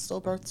that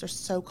stillbirths are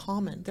so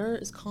common. They're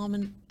as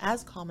common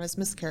as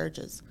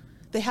miscarriages.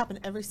 They happen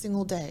every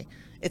single day.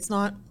 It's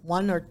not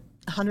 1 or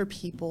 100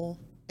 people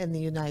in the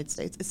United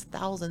States. It's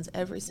thousands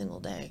every single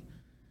day,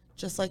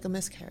 just like a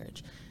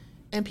miscarriage.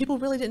 And people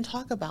really didn't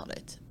talk about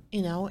it,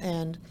 you know,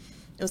 and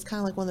it was kind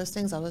of like one of those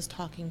things. I was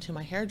talking to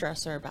my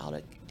hairdresser about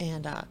it,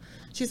 and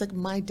she's like,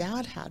 my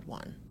dad had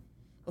one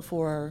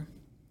before,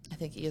 I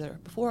think either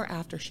before or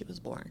after she was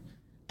born.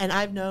 And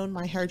I've known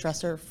my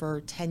hairdresser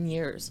for 10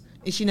 years,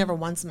 and she never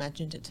once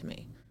mentioned it to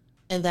me.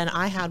 And then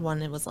I had one,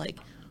 and it was like,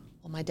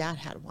 well, my dad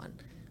had one.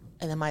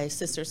 And then my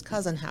sister's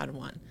cousin had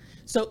one.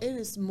 So it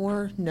is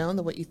more known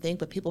than what you think,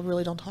 but people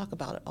really don't talk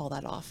about it all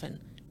that often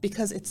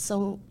because it's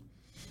an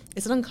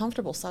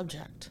uncomfortable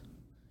subject.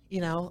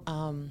 You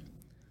know,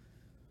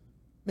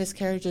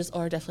 miscarriages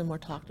are definitely more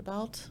talked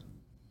about,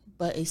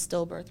 but a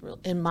stillbirth,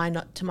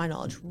 to my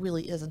knowledge,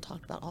 really isn't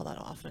talked about all that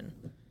often.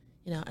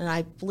 You know, and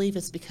I believe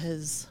it's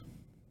because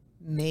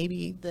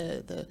maybe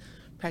the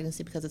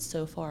pregnancy, because it's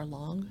so far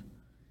along,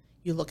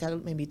 you look at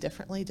it maybe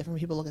differently. Different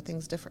people look at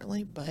things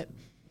differently, but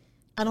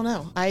I don't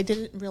know. I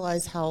didn't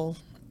realize how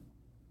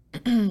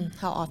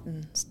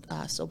often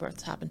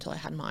stillbirths happen until I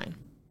had mine.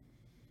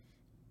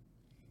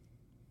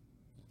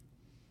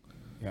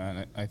 Yeah,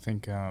 and I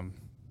think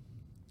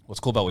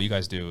what's cool about what you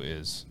guys do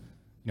is,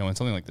 you know, when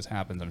something like this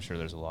happens, I'm sure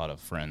there's a lot of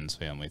friends,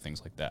 family,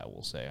 things like that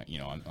will say, you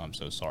know, I'm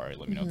so sorry.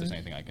 Let me know if there's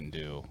anything I can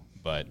do.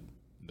 But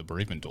the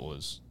bereavement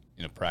doulas,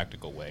 in a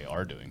practical way,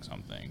 are doing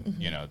something.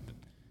 You know,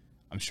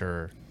 I'm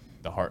sure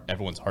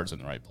everyone's heart's in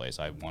the right place.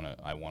 I want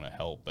to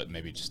help, but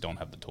maybe just don't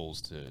have the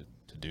tools to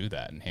do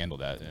that and handle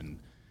that. And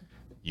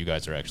you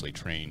guys are actually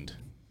trained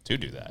to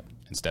do that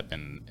and step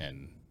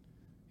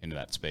into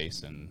that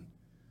space and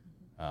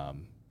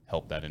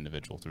help that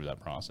individual through that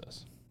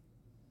process.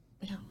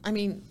 Yeah, I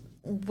mean,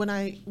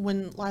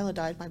 when Lila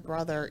died, my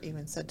brother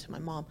even said to my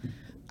mom,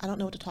 I don't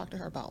know what to talk to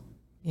her about.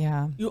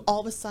 Yeah. You all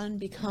of a sudden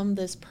become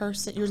this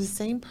person. You're the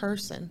same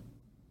person,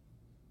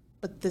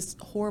 but this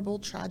horrible,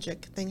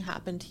 tragic thing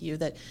happened to you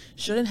that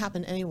shouldn't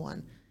happen to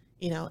anyone,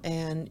 you know,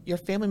 and your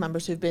family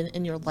members who've been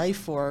in your life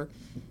for,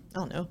 I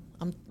don't know,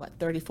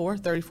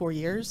 34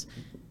 years,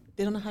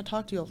 they don't know how to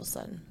talk to you all of a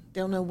sudden. They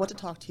don't know what to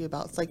talk to you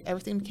about. It's like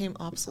everything became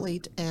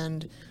obsolete,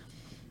 and,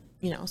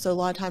 you know, so a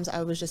lot of times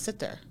I would just sit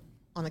there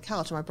on the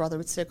couch, and my brother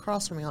would sit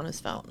across from me on his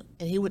phone,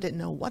 and he didn't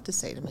know what to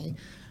say to me.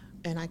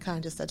 And I kind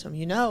of just said to him,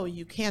 you know,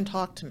 you can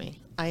talk to me.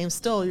 I am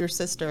still your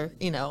sister,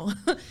 you know.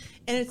 And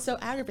it's so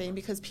aggravating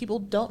because people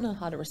don't know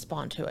how to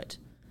respond to it.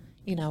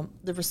 You know,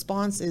 the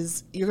response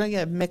is, you're going to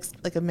get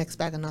a mixed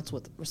bag of nuts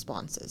with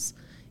responses.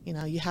 You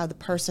know, you have the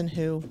person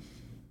who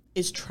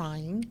is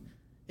trying,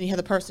 then you have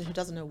the person who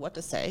doesn't know what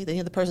to say, then you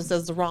have the person who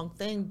says the wrong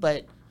thing,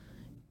 but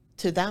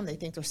to them, they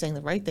think they're saying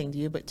the right thing to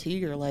you, but to you,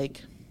 you're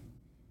like,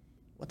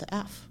 what the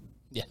F?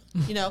 Yeah.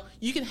 You know,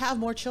 you can have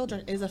more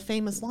children is a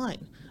famous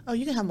line. Oh,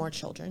 you can have more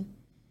children,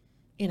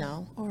 you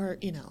know, or,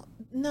 you know,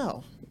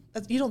 no.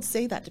 You don't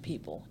say that to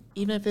people,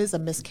 even if it is a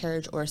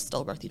miscarriage or a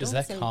stillbirth. Is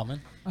that common?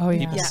 Oh, yeah.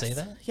 People Yes, say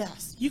that?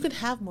 yes. You could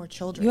have more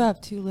children. You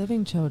have 2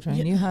 living children.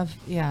 Yeah. You have,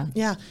 yeah.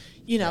 Yeah.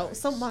 You know,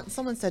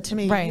 someone said to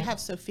me, Right. you have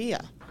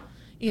Sophia.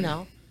 You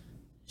know,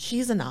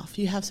 she's enough.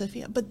 You have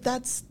Sophia. But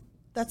that's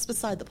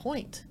beside the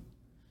point.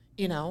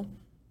 You know,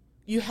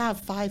 you have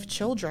 5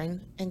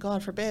 children, and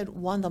God forbid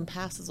one of them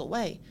passes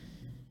away.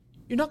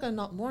 You're not going to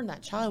not mourn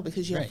that child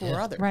because you have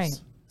 4 others.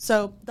 Right.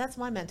 So that's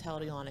my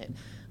mentality on it.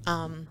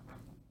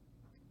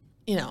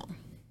 You know,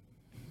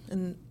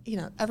 and, you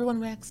know, everyone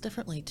reacts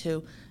differently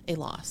to a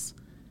loss.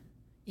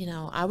 You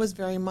know, I was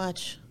very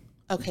much,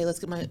 okay,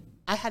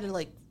 I had to,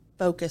 like,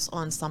 focus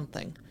on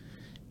something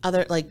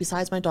other, like,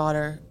 besides my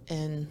daughter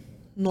and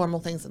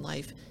normal things in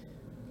life.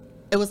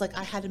 It was like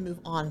I had to move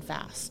on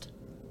fast,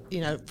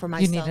 you know, for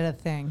myself. You needed a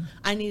thing.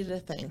 I needed a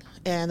thing.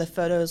 And the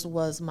photos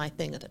was my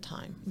thing at the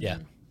time. Yeah.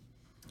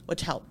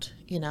 Which helped,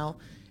 you know.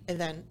 And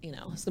then, you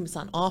know, it's going to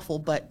sound awful,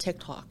 but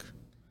TikTok.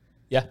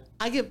 Yeah.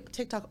 I give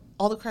TikTok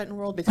all the credit in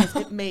the world because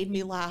it made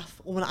me laugh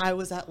when I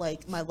was at,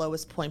 like, my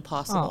lowest point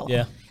possible. Oh.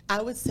 Yeah.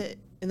 I would sit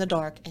in the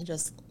dark and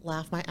just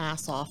laugh my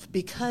ass off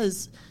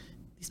because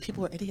these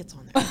people are idiots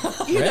on there.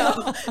 You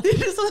know, they're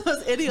just one of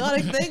those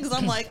idiotic things.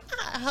 I'm like,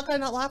 how can I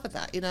not laugh at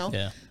that, you know?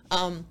 Yeah.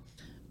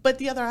 But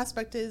the other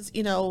aspect is,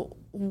 you know,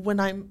 when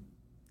I'm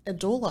a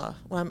doula,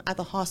 when I'm at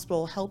the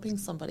hospital helping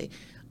somebody,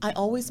 I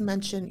always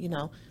mention, you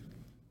know,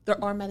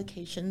 there are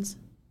medications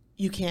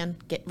you can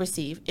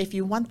receive if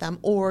you want them,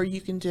 or you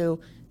can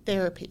do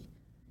therapy,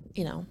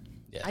 you know.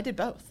 Yeah. I did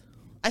both.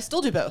 I still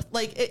do both.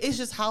 Like, it's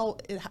just how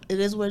it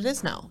is what it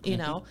is now, you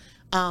know.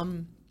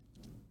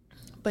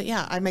 But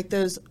yeah, I make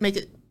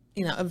it,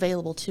 you know,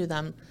 available to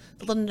them.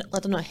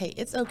 Let them know, hey,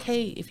 it's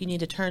okay if you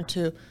need to turn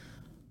to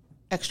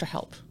extra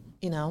help,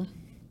 you know.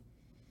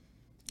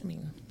 I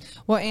mean,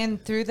 Well, and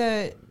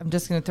I'm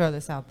just going to throw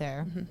this out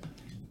there.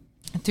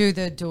 Through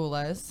the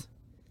doulas,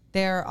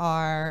 there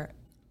are,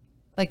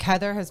 like,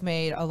 Heather has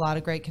made a lot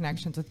of great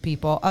connections with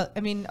people.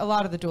 I mean, a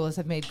lot of the doulas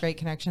have made great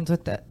connections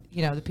with the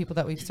people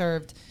that we've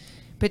served.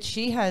 But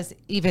she has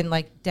even,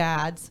 like,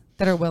 dads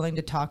that are willing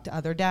to talk to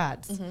other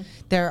dads.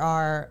 There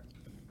are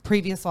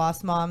previous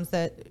lost moms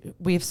that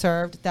we've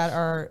served that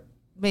are,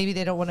 maybe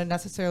they don't want to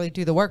necessarily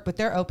do the work, but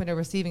they're open to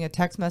receiving a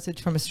text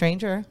message from a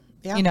stranger,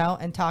 you know,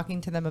 and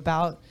talking to them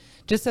about,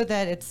 just so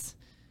that it's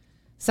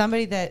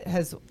somebody that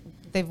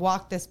they've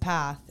walked this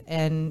path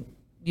and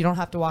you don't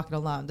have to walk it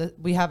alone.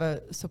 We have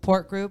a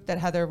support group that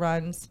Heather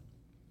runs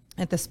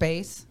at the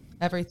Space.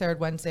 Every third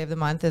Wednesday of the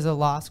month is a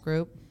loss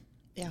group.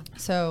 Yeah.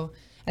 So,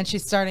 and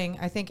she's starting,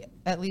 I think,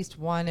 at least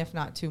one, if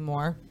not two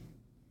more,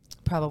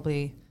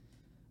 probably,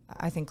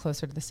 I think,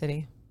 closer to the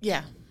city.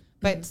 Yeah.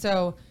 But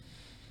so,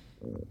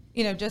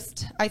 you know,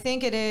 just, I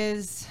think I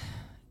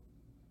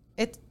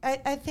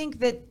think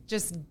that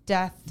just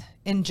death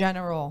in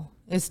general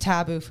is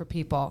taboo for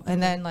people.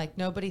 And then, like,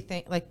 nobody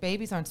like,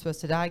 babies aren't supposed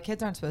to die,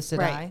 kids aren't supposed to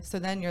die. So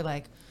then you're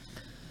like,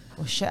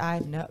 well, shit, I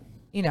have no,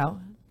 you know,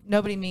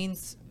 nobody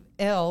means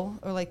ill,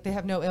 or like they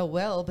have no ill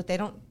will, but they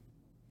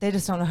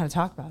just don't know how to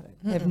talk about it.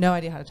 They have no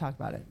idea how to talk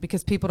about it,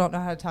 because people don't know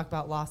how to talk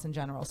about loss in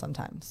general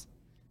sometimes.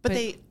 But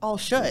they all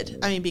should.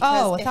 I mean,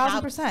 because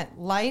 1,000%.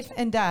 Life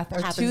and death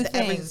are two to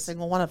every things.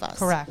 single one of us.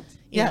 Correct.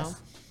 You Yes. know?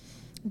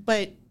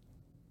 But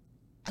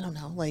I don't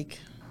know. Like,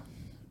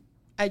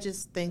 I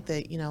just think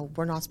that, you know,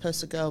 we're not supposed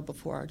to go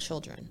before our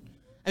children.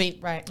 I mean,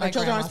 Right. our My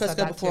children aren't grandma supposed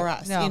to said go before too.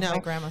 us. No, you know, my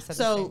grandma said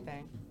so the same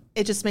thing.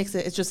 It just makes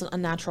it's just an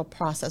unnatural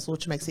process,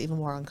 which makes it even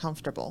more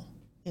uncomfortable.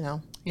 You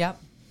know. Yep.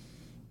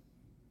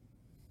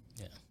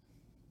 Yeah.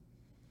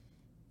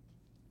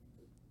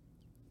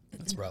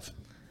 That's rough.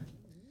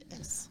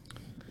 Yes.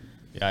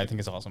 Yeah, I think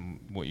it's awesome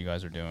what you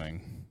guys are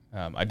doing.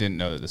 I didn't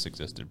know that this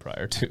existed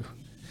prior to.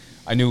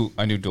 I knew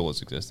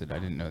doulas existed. I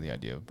didn't know the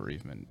idea of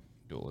bereavement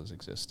doulas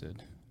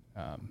existed.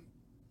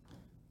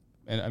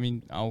 And I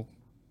mean, I'll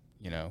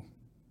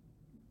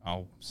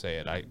say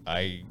it.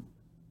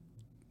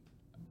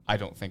 I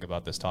don't think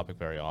about this topic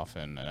very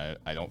often, and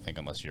I don't think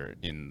unless you're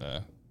in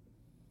the,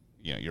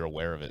 you know, you're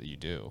aware of it, you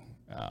do.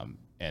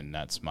 And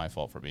that's my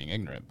fault for being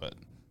ignorant. But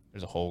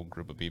there's a whole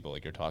group of people,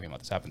 like you're talking about.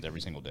 This happens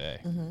every single day.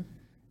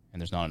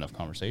 And there's not enough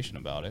conversation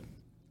about it.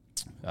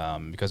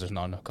 Because there's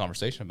not enough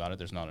conversation about it,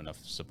 there's not enough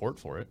support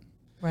for it.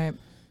 Right.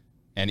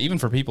 And even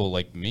for people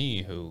like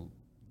me who,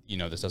 you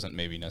know, this doesn't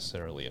maybe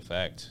necessarily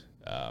affect,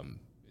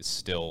 it's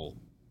still,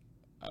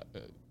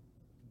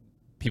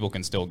 people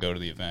can still go to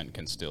the event,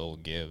 can still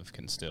give,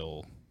 can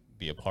still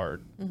be a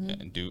part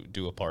and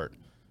do a part.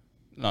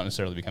 Not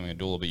necessarily becoming a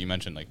doula, but you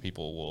mentioned, like,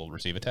 people will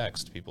receive a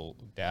text.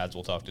 Dads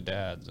will talk to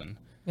dads. And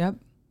Yep.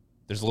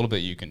 there's a little bit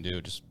you can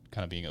do, just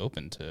kind of being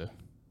open to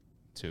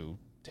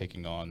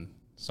taking on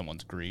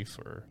someone's grief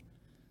or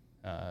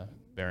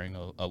bearing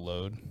a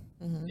load.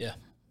 Yeah.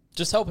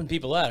 Just helping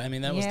people out. I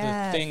mean, that was the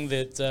Yes. thing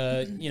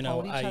that, you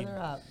know, Hold each other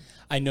up.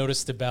 I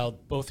noticed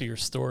about both of your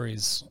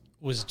stories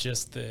was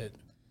just that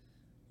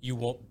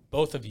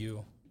both of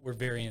you were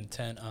very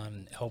intent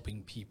on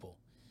helping people.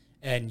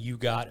 And you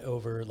got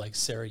over, like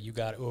Sarah, you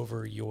got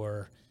over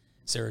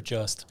Sarah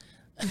just,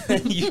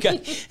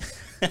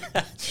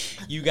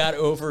 you got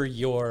over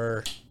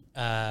your,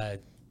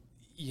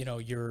 you know,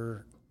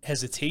 your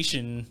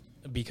hesitation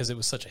because it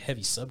was such a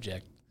heavy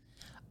subject.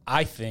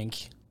 I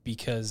think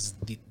because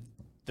the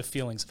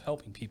feelings of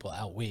helping people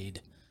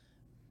outweighed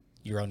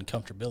your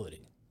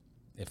uncomfortability,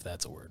 if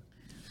that's a word.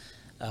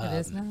 It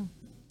is now.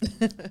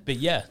 But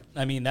yeah,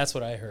 I mean, that's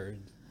what I heard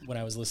when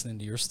I was listening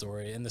to your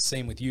story, and the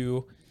same with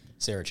you,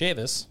 Sarah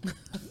Chavis.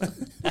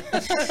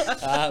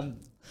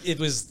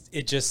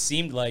 It just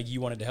seemed like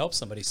you wanted to help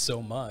somebody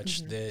so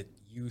much that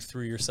you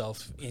threw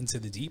yourself into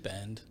the deep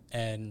end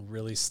and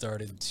really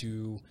started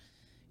to,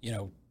 you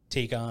know,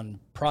 take on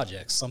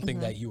projects, something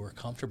that you were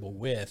comfortable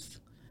with,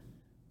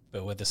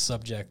 but with a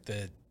subject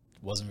that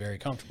wasn't very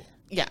comfortable.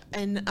 Yeah,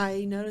 and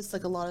I noticed,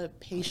 like, a lot of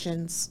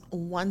patients,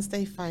 once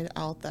they find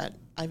out that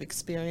I've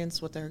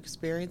experienced what they're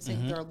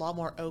experiencing, they're a lot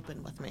more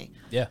open with me.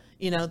 Yeah.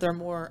 You know, they're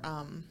more,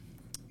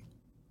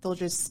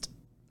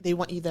 they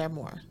want you there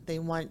more. They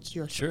want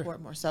your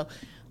support more. So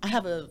I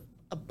have a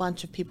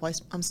bunch of people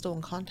I'm still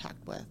in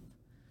contact with.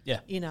 Yeah.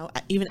 You know,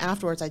 even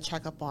afterwards I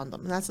check up on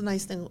them. And that's the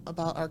nice thing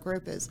about our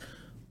group is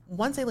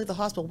once they leave the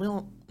hospital,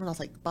 we're not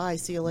like, bye,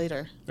 see you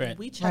later. Right.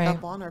 We check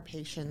up on our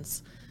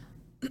patients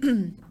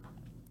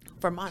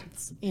for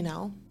months, you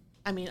know.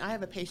 I mean, I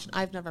have a patient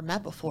I've never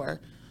met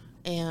before,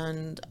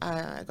 and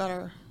I got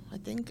her, I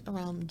think,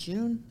 around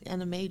June,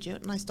 end of May, June,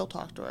 and I still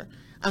talk to her.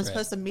 I'm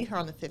supposed to meet her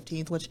on the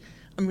 15th, which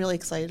I'm really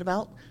excited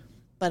about,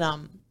 but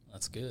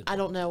That's good. I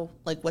don't know,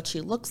 like, what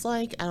she looks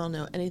like. I don't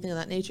know anything of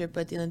that nature,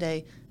 but at the end of the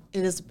day,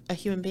 it is a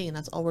human being.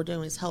 That's all we're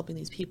doing is helping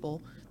these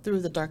people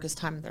through the darkest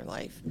time of their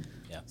life.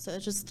 Yeah. So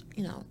it's just,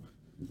 you know.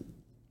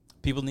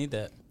 People need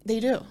that. They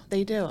do.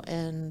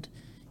 And,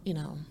 you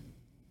know,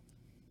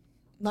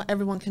 not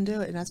everyone can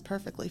do it, and that's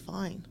perfectly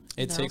fine.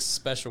 It takes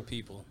special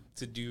people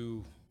to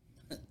do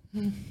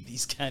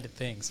these kind of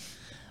things.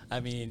 I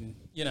mean,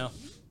 you know,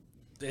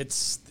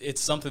 it's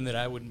something that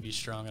I wouldn't be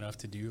strong enough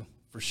to do,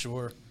 for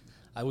sure.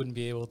 I wouldn't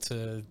be able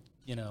to,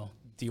 you know,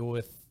 deal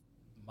with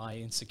my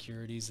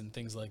insecurities and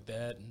things like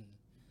that, and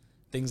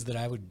things that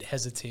I would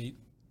hesitate,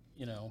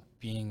 you know,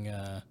 being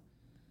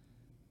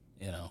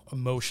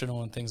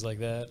emotional and things like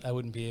that. I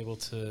wouldn't be able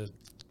to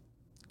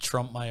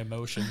trump my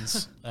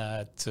emotions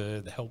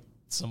to help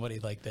somebody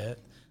like that.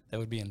 That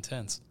would be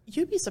intense.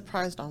 You'd be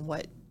surprised on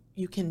what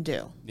you can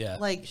do. Yeah.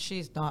 Like,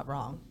 She's not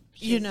wrong.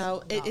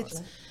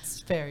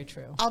 it's very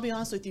true. I'll be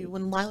honest with you.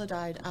 When Lila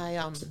died,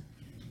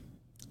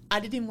 I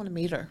didn't even want to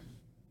meet her.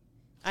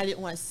 I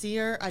didn't want to see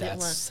her. I didn't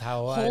want That's to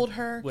how hold I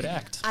her. would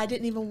act. I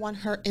didn't even want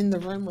her in the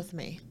room with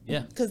me. Yeah.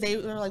 Because they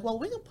were like, well,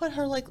 we can put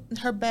her like in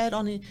her bed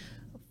on the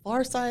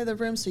far side of the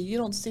room so you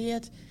don't see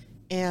it.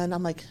 And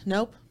I'm like,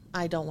 nope,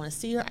 I don't want to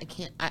see her. I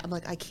can't. I'm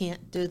like, I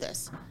can't do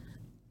this.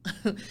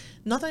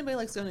 Not that anybody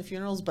likes going to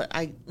funerals, but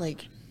I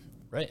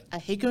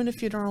hate going to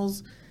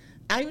funerals.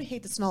 I even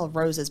hate the smell of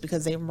roses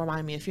because they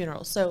remind me of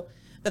funerals. So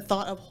the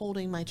thought of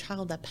holding my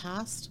child that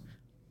passed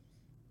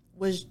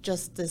was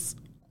just this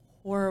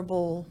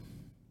horrible.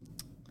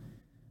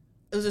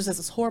 It was just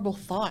this horrible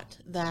thought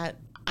that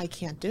I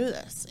can't do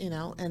this,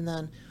 And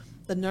then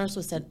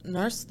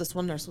the this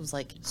one nurse was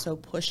like so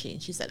pushy.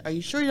 And she said, "Are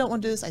you sure you don't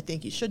want to do this? I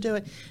think you should do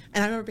it."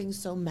 And I remember being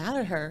so mad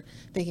at her,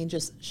 thinking,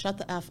 just shut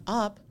the F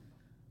up.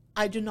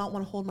 I do not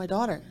want to hold my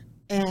daughter.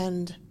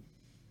 And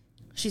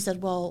she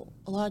said, well,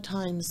 a lot of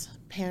times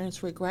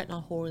parents regret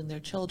not holding their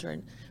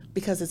children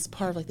because it's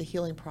part of like the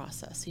healing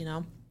process,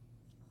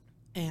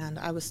 And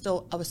I was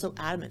so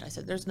adamant. I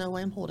said, there's no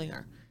way I'm holding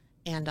her.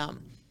 And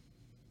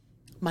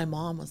my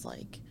mom was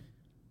like,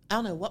 I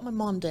don't know what my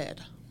mom did,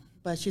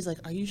 but she's like,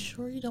 are you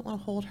sure you don't want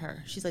to hold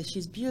her? She's like,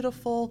 she's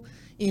beautiful,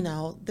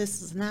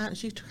 this is and that. And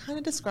she kind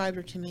of described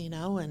her to me,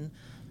 and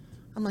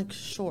I'm like,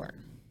 sure.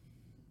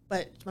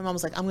 But my mom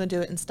was like, I'm going to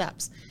do it in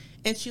steps.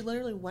 And she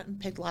literally went and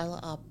picked Lila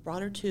up,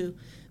 brought her to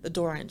the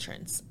door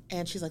entrance.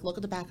 And she's like, look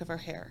at the back of her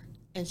hair.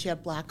 And she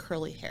had black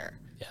curly hair.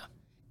 Yeah.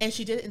 And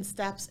she did it in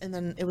steps. And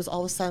then it was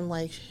all of a sudden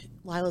like,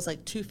 Lila's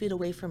like 2 feet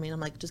away from me. And I'm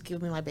like, just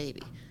give me my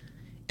baby.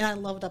 And I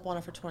loved up on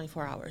her for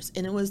 24 hours.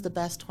 And it was the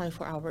best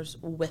 24 hours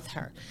with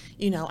her.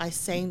 I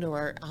sang to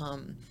her.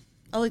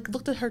 I like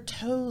looked at her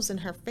toes and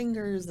her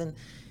fingers. And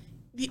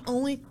the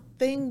only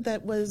thing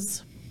that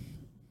was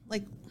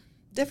like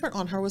different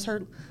on her was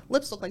her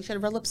lips looked like she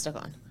had red lipstick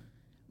on.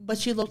 But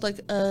she looked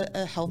like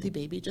a healthy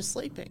baby just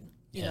sleeping.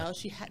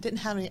 She didn't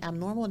have any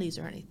abnormalities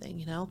or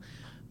anything,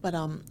 But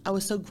I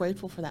was so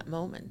grateful for that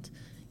moment,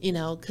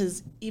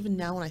 because even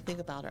now when I think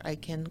about her, I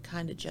can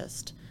kind of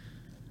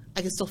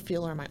I can still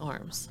feel her in my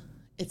arms.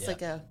 It's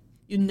like I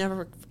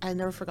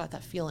never forgot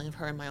that feeling of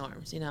her in my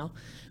arms,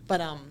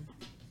 But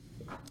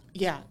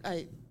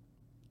I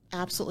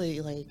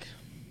absolutely like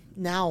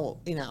now,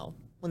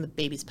 when the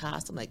baby's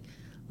passed, I'm like,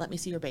 let me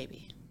see your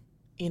baby.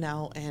 And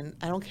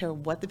I don't care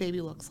what the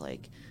baby looks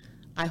like.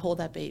 I hold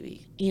that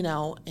baby,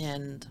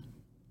 and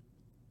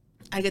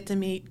I get to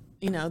meet,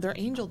 their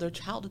angel, their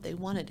child that they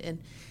wanted.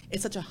 And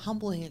it's such a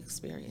humbling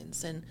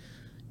experience. And,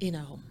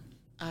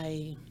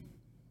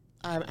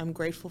 I'm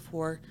grateful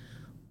for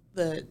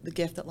the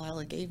gift that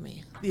Lila gave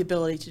me, the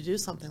ability to do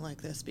something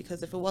like this,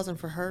 because if it wasn't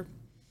for her,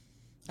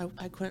 I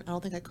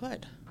don't think I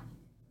could,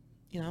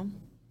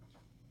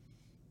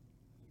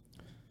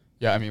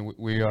 Yeah, I mean,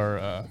 we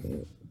are,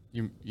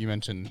 you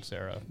mentioned,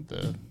 Sarah,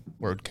 the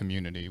word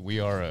community. We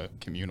are a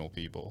communal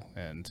people,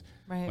 and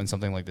when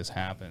something like this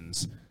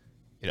happens,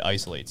 it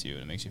isolates you,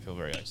 and it makes you feel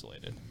very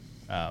isolated.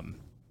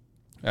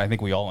 I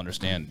think we all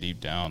understand deep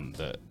down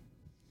the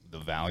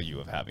value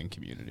of having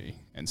community,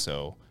 and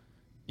so,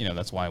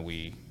 that's why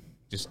we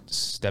just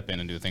step in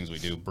and do the things we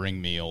do,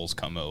 bring meals,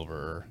 come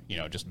over,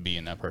 just be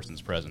in that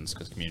person's presence,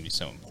 because community is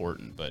so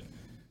important. But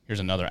here's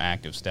another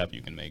active step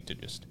you can make to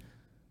just,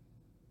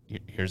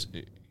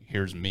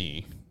 here's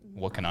me.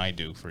 What can I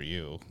do for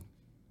you?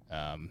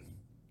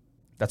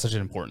 That's such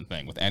an important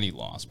thing with any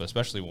loss, but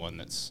especially one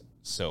that's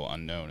so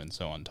unknown and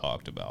so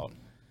untalked about.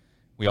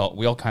 We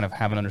all kind of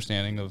have an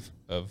understanding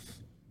of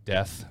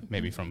death,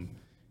 maybe from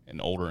an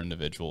older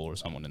individual or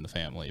someone in the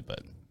family, but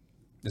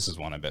this is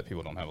one I bet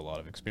people don't have a lot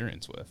of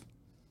experience with.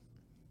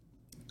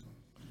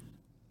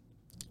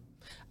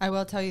 I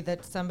will tell you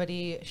that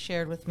somebody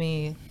shared with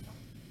me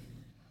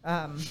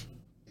a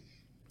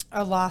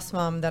lost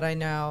mom that I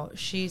know.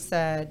 She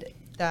said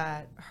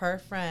that her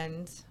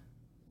friend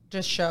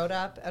just showed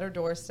up at her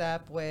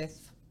doorstep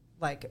with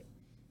like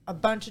a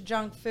bunch of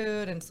junk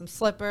food and some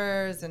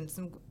slippers and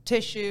some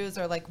tissues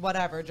or like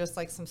whatever, just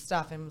like some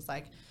stuff, and was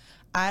like,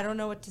 I don't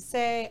know what to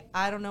say.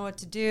 I don't know what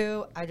to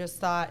do. I just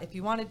thought if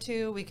you wanted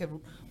to, we could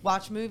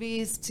watch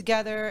movies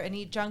together and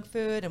eat junk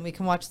food, and we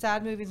can watch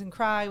sad movies and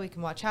cry. We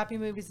can watch happy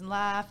movies and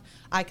laugh.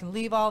 I can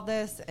leave all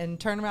this and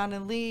turn around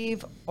and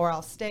leave, or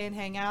I'll stay and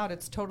hang out.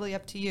 It's totally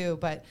up to you.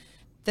 But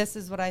this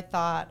is what I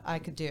thought I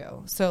could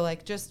do. So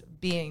like just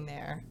being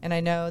there. And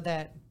I know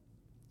that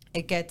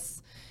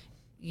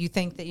you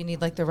think that you need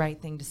like the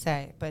right thing to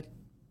say, but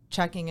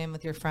checking in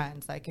with your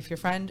friends. Like if your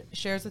friend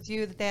shares with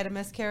you that they had a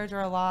miscarriage or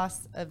a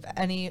loss of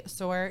any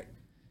sort,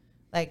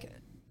 like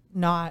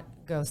not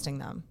ghosting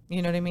them.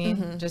 You know what I mean?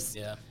 Mm-hmm. Just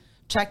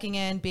checking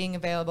in, being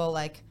available,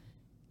 like,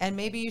 and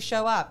maybe you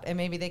show up and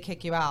maybe they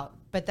kick you out,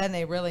 but then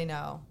they really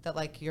know that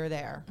like you're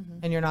there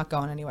and you're not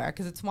going anywhere.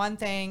 Cause it's one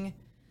thing,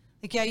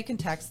 Like, yeah, you can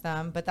text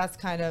them, but that's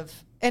kind of,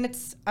 and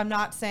it's, I'm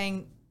not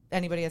saying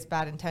anybody has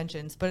bad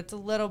intentions, but it's a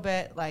little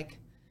bit like,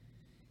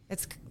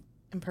 it's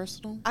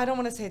Impersonal? I don't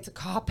want to say it's a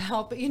cop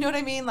out, but you know what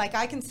I mean? Like,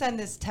 I can send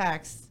this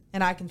text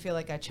and I can feel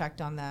like I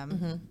checked on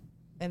them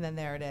and then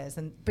there it is.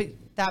 But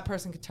that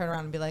person could turn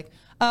around and be like,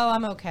 oh,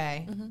 I'm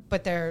okay.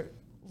 But they're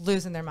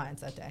losing their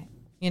minds that day,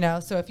 you know?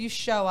 So if you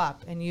show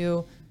up and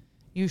you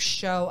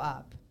show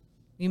up,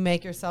 you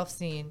make yourself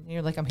seen, and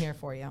you're like, I'm here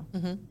for you.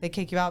 They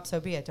kick you out, so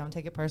be it. Don't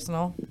take it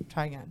personal.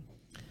 Try again.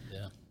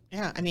 Yeah.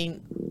 Yeah, I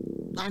mean,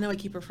 I know I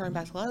keep referring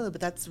back to Lila,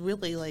 but that's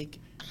really like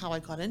how I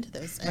got into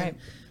this. And Right.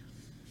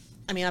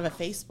 I mean, I have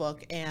a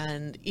Facebook,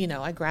 and you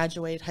know, I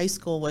graduated high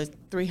school with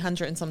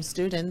 300 and some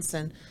students,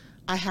 and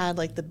I had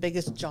like the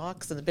biggest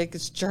jocks and the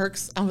biggest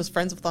jerks I was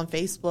friends with on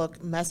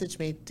Facebook message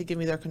me to give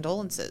me their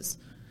condolences,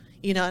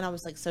 you know, and I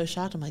was like so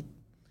shocked. I'm like,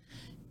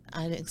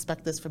 I didn't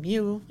expect this from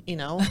you, you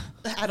know,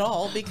 at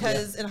all,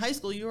 because in high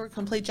school you were a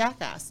complete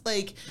jackass,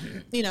 like,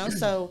 you know.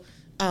 So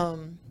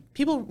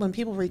when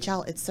people reach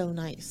out, it's so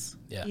nice,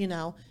 you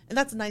know, and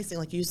that's a nice thing.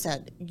 Like you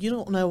said, you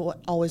don't know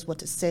always what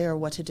to say or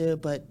what to do,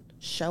 but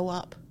show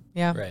up.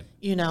 Yeah. Right.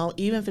 You know,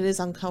 even if it is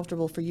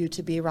uncomfortable for you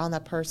to be around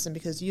that person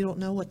because you don't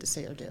know what to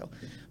say or do.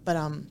 But,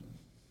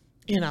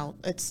 you know,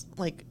 it's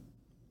like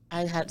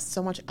I had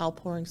so much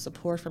outpouring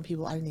support from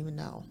people I didn't even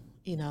know,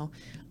 you know.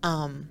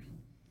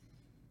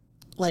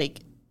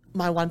 Like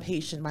my last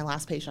patient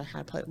I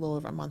had probably a little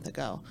over a month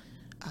ago,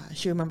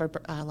 she remembered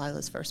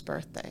Lila's first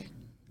birthday.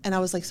 And I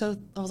was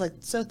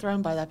so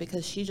thrown by that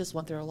because she just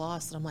went through a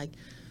loss. And I'm like,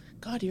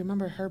 God, do you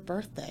remember her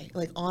birthday?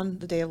 Like on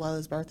the day of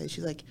Lila's birthday,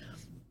 she's like,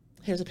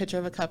 here's a picture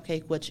of a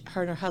cupcake, which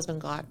her and her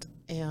husband got,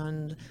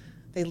 and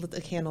they lit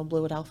the candle,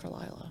 blew it out for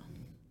Lila.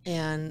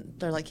 And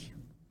they're like,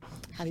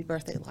 happy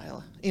birthday,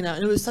 Lila. You know,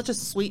 and it was such a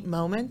sweet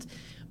moment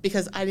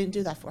because I didn't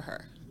do that for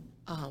her.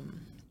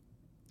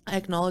 I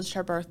acknowledged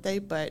her birthday,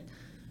 but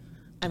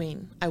I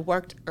mean, I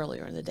worked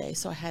earlier in the day,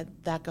 so I had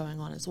that going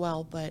on as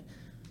well. But at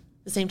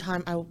the same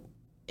time,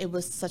 it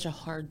was such a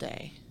hard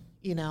day,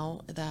 you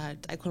know,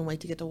 that I couldn't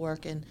wait to get to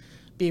work and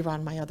be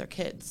around my other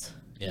kids.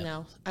 Yeah. You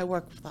know, I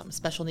work with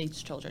special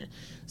needs children.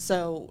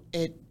 So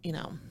you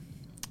know,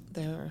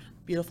 they're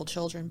beautiful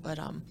children, but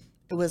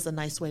it was a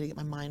nice way to get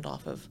my mind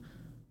off of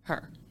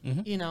her,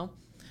 you know.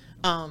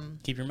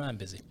 Keep your mind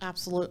busy.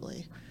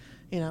 Absolutely.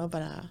 You know,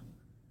 but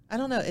I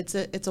don't know. It's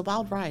a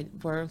wild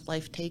ride where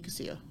life takes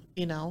you,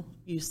 you know.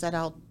 You set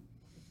out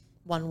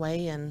one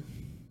way and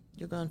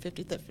you're going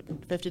 50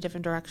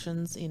 different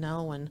directions, you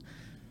know, and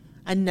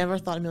I never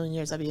thought in a million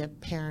years I'd be a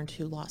parent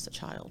who lost a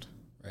child.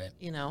 Right.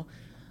 You know,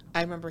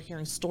 I remember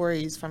hearing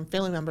stories from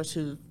family members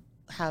who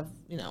have,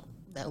 you know,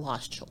 that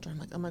lost children. I'm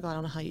like, oh my God, I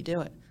don't know how you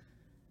do it,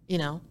 you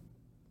know,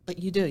 but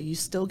you do. You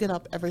still get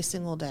up every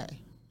single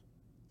day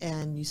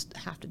and you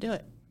have to do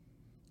it.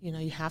 You know,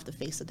 you have to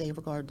face the day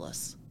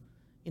regardless,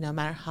 you know, no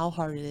matter how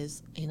hard it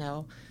is, you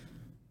know,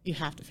 you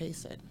have to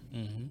face it.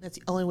 That's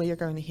the only way you're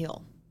going to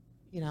heal,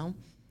 you know,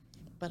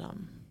 but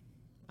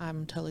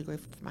I'm totally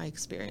grateful for my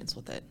experience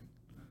with it.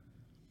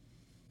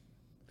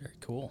 Very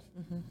cool.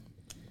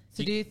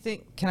 So do you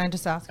think, can I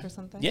just ask her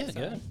something? Yeah, Sorry.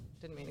 go ahead.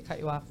 Didn't mean to cut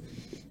you off.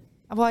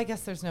 Well, I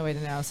guess there's no way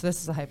to know. So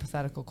this is a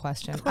hypothetical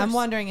question. I'm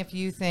wondering if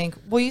you think,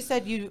 well, you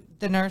said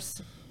the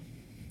nurse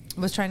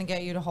was trying to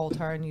get you to hold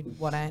her and you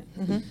wouldn't.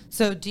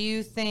 So do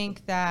you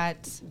think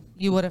that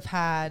you would have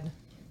had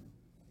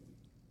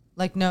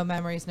like no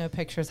memories, no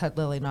pictures had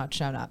Lily not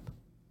shown up?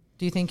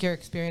 Do you think your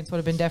experience would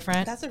have been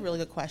different? That's a really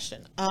good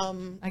question.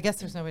 I guess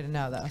there's no way to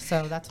know though.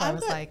 So that's why I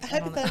was like, I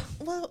don't know.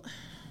 Well,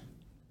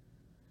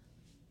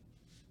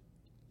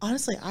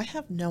 honestly, I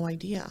have no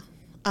idea.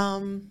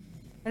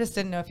 I just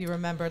didn't know if you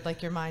remembered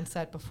like your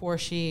mindset before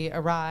she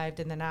arrived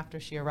and then after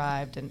she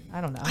arrived, and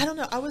I don't know. I don't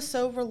know. I was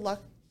so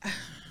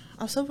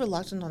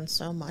reluctant on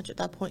so much at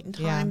that point in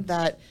time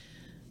that,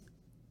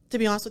 to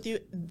be honest with you,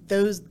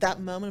 that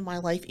moment in my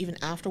life, even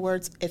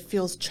afterwards, it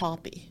feels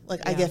choppy.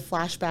 Like I get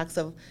flashbacks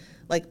of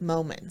like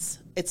moments.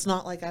 It's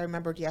not like I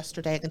remembered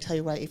yesterday. I can tell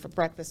you what I ate for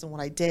breakfast and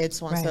what I did,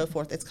 so on and so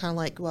forth. It's kind of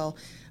like, well,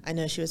 I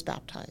know she was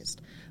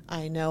baptized.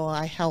 I know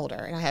I held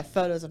her, and I have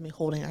photos of me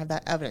holding her. I have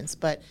that evidence.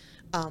 But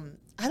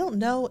I don't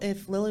know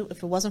if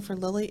it wasn't for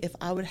Lily, if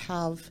I would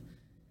have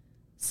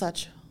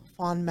such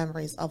fond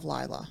memories of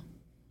Lila,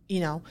 you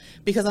know,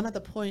 because I'm at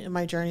the point in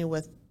my journey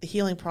with the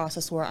healing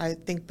process where I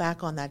think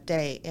back on that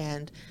day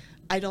and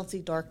I don't see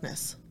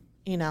darkness,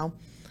 you know.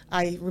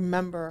 I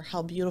remember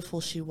how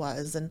beautiful she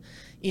was and,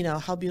 you know,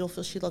 how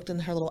beautiful she looked in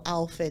her little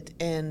outfit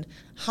and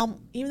how,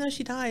 even though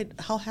she died,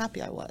 how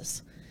happy I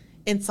was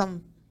in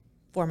some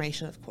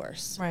formation, of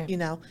course, you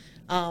know.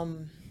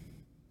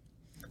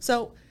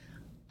 So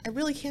I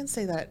really can't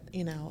say that,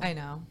 you know. I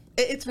know.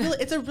 It's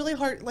a really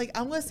hard, like,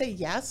 I'm going to say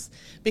yes,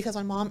 because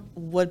my mom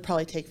would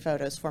probably take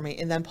photos for me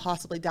and then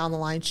possibly down the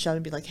line show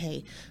and be like,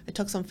 hey, I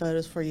took some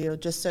photos for you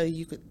just so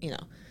you could, you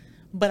know.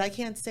 But I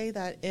can't say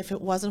that if it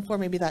wasn't for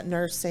maybe that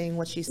nurse saying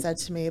what she said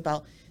to me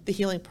about the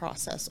healing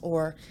process,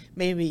 or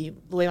maybe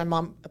the way my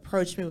mom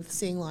approached me with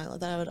seeing Lila,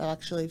 that I would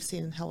actually have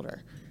seen and held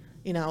her.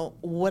 You know,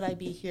 would I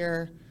be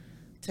here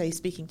today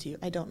speaking to you?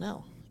 I don't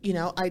know. You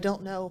know, I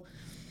don't know.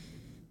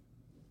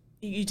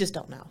 You just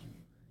don't know,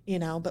 you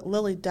know, but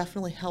Lily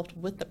definitely helped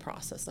with the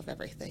process of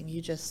everything.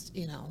 You just,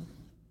 you know,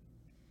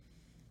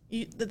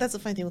 that's the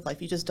funny thing with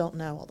life. You just don't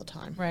know all the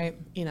time. Right.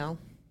 You know,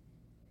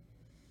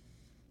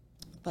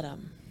 but,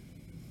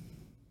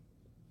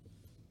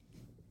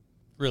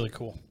 Really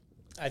cool.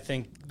 I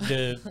think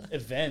the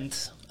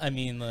event, I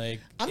mean,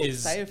 like, I'm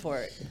excited for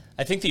it.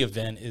 I think the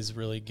event is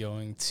really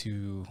going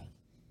to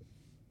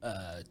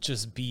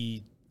just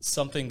be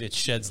something that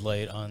sheds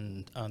light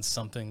on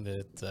something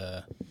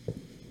that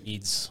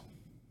needs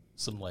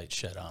some light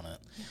shed on it.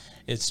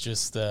 It's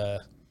just,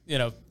 you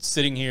know,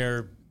 sitting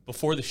here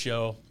before the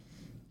show,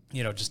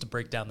 you know, just to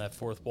break down that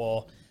fourth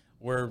wall,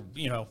 where,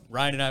 you know,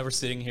 Ryan and I were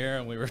sitting here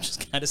and we were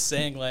just kind of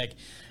saying, like,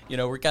 you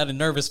know, we're kind of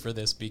nervous for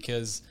this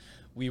because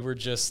we were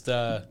just,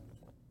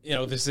 you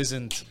know, this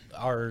isn't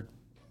our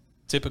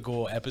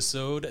typical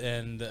episode,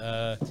 and,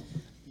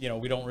 you know,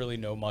 we don't really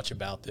know much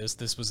about this.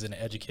 This was an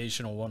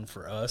educational one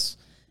for us,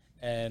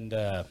 and,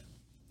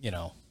 you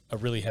know, a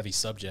really heavy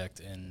subject.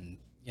 And,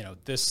 you know,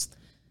 this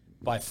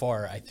by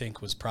far, I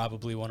think, was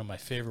probably one of my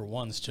favorite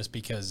ones just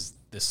because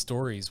the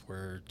stories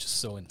were just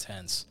so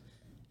intense.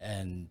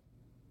 And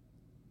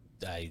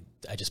I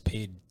just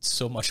paid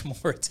so much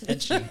more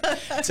attention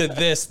to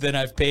this than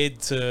I've paid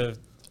to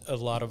a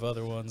lot of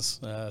other ones.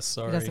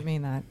 Sorry. He doesn't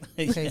mean that.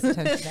 He pays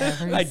attention to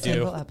every I do.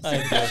 single episode. I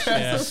do.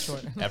 Yeah. So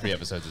short. Every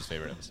episode's his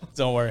favorite episode.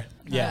 Don't worry.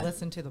 Yeah.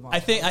 Listen to them all. I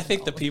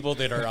think the people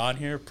that are on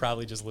here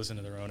probably just listen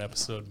to their own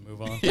episode and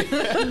move on.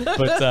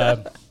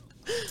 But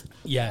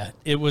yeah,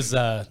 it was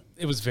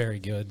very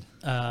good.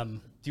 Do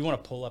you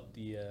want to pull up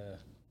the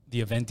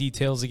event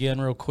details again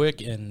real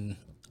quick, and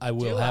I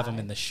will have them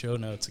in the show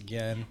notes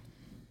again.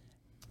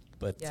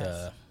 But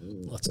Yes.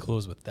 let's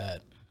close with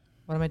that.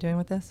 What am I doing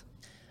with this?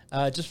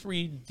 Just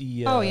read the.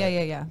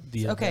 Yeah.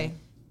 the Okay. event.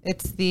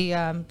 It's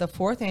the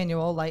fourth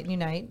annual Light and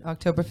Unite,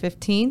 October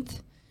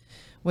 15th,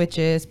 which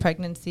is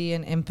Pregnancy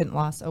and Infant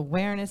Loss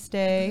Awareness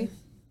Day.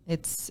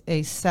 It's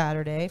a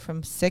Saturday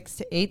from 6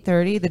 to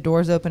 8:30. The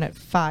doors open at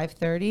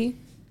 5:30.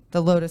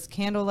 The Lotus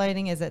candle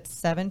lighting is at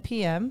 7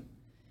 p.m.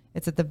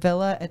 It's at the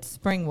Villa at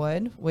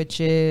Springwood, which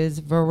is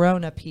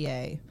Verona,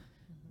 PA,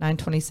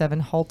 927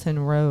 Halton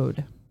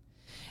Road.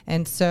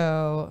 And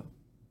so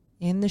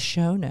in the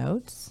show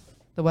notes,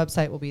 the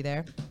website will be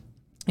there.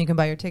 You can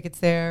buy your tickets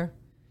there.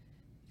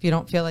 If you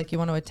don't feel like you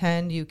want to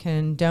attend, you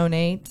can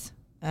donate.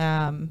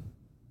 And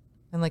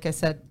like I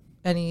said,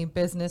 any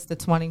business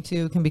that's wanting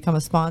to can become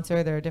a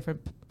sponsor. There are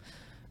different,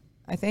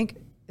 I think,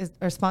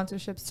 are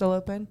sponsorships still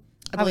open?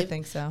 I would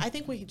think so. I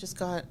think we just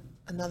got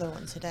another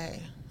one today.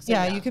 So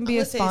yeah, you can be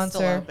I'm a gonna say it's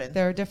still sponsor. open.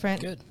 There are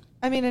different. Good.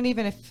 I mean, and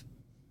even if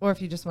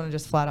you just want to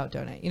just flat out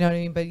donate, you know what I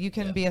mean? But you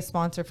can be a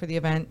sponsor for the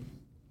event,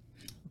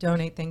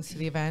 donate things to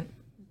the event.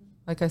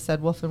 Like I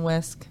said, Wolf and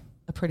Whisk,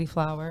 A Pretty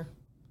Flower,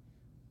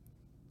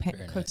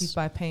 Very Cookies nice.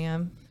 by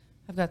Pam.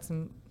 I've got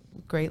some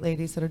great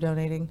ladies that are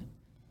donating.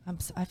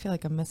 I feel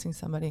like I'm missing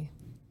somebody.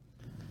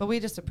 But we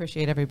just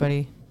appreciate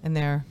everybody in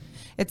there.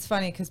 It's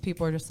funny because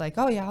people are just like,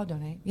 oh, yeah, I'll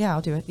donate. Yeah,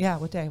 I'll do it. Yeah,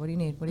 what day? What do you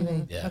need? What do you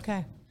need? Yeah.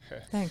 Okay.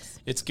 Thanks.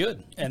 It's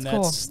good, and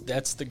It's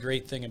that's the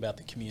great thing about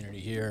the community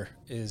here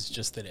is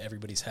just that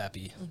everybody's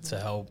happy to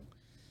help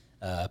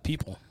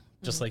people,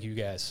 just like you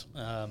guys.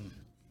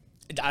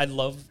 I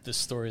love the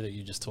story that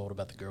you just told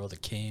about the girl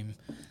that came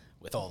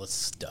with all this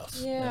stuff.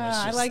 And Yeah, it's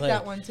I just like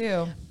that one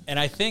too. And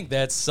I think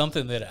that's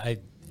something that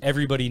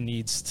everybody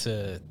needs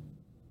to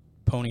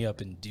pony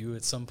up and do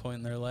at some point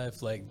in their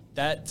life. Like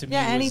that to me.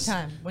 Yeah, was,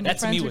 anytime when your that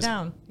to me friends are was,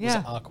 down. was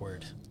Yeah.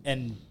 awkward,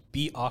 and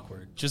be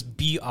awkward. Just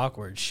be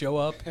awkward. Show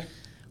up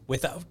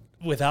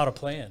without a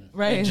plan,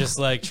 Right. And just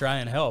like try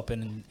and help.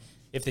 And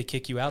if they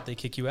kick you out, they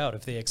kick you out.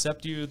 If they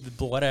accept you,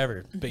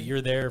 whatever. But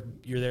you're there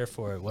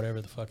for it,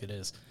 whatever the fuck it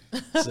is.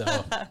 So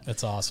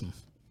that's awesome.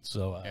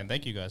 So And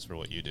thank you guys for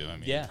what you do. I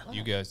mean, Yeah.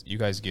 you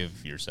guys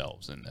give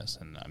yourselves in this,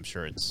 and I'm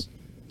sure it's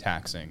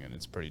taxing and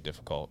it's pretty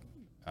difficult.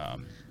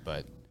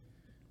 But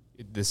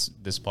this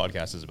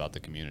podcast is about the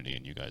community,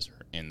 and you guys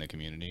are in the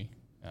community,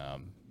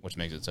 which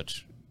makes it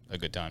such a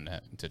good time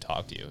to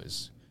talk to you.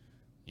 Is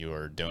you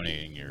are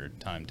donating your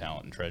time,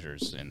 talent, and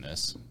treasures in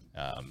this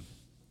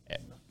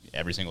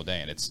every single day,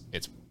 and it's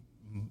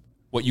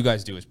what you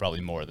guys do is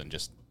probably more than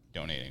just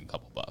donating a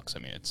couple bucks. I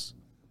mean,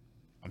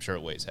 I'm sure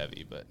it weighs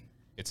heavy, but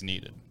it's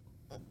needed.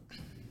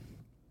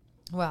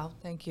 Well,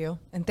 thank you.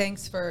 And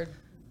thanks for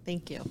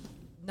Thank you.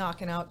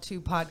 knocking out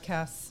 2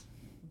 podcasts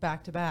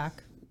back to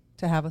back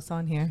to have us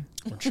on here.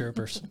 we're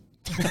chirpers.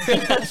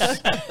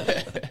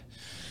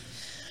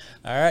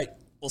 All right.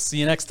 We'll see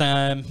you next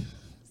time.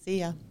 See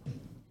ya.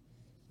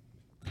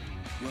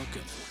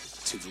 Welcome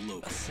to the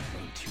local.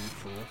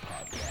 724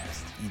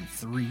 podcast. In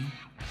 3,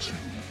 2,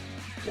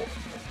 1.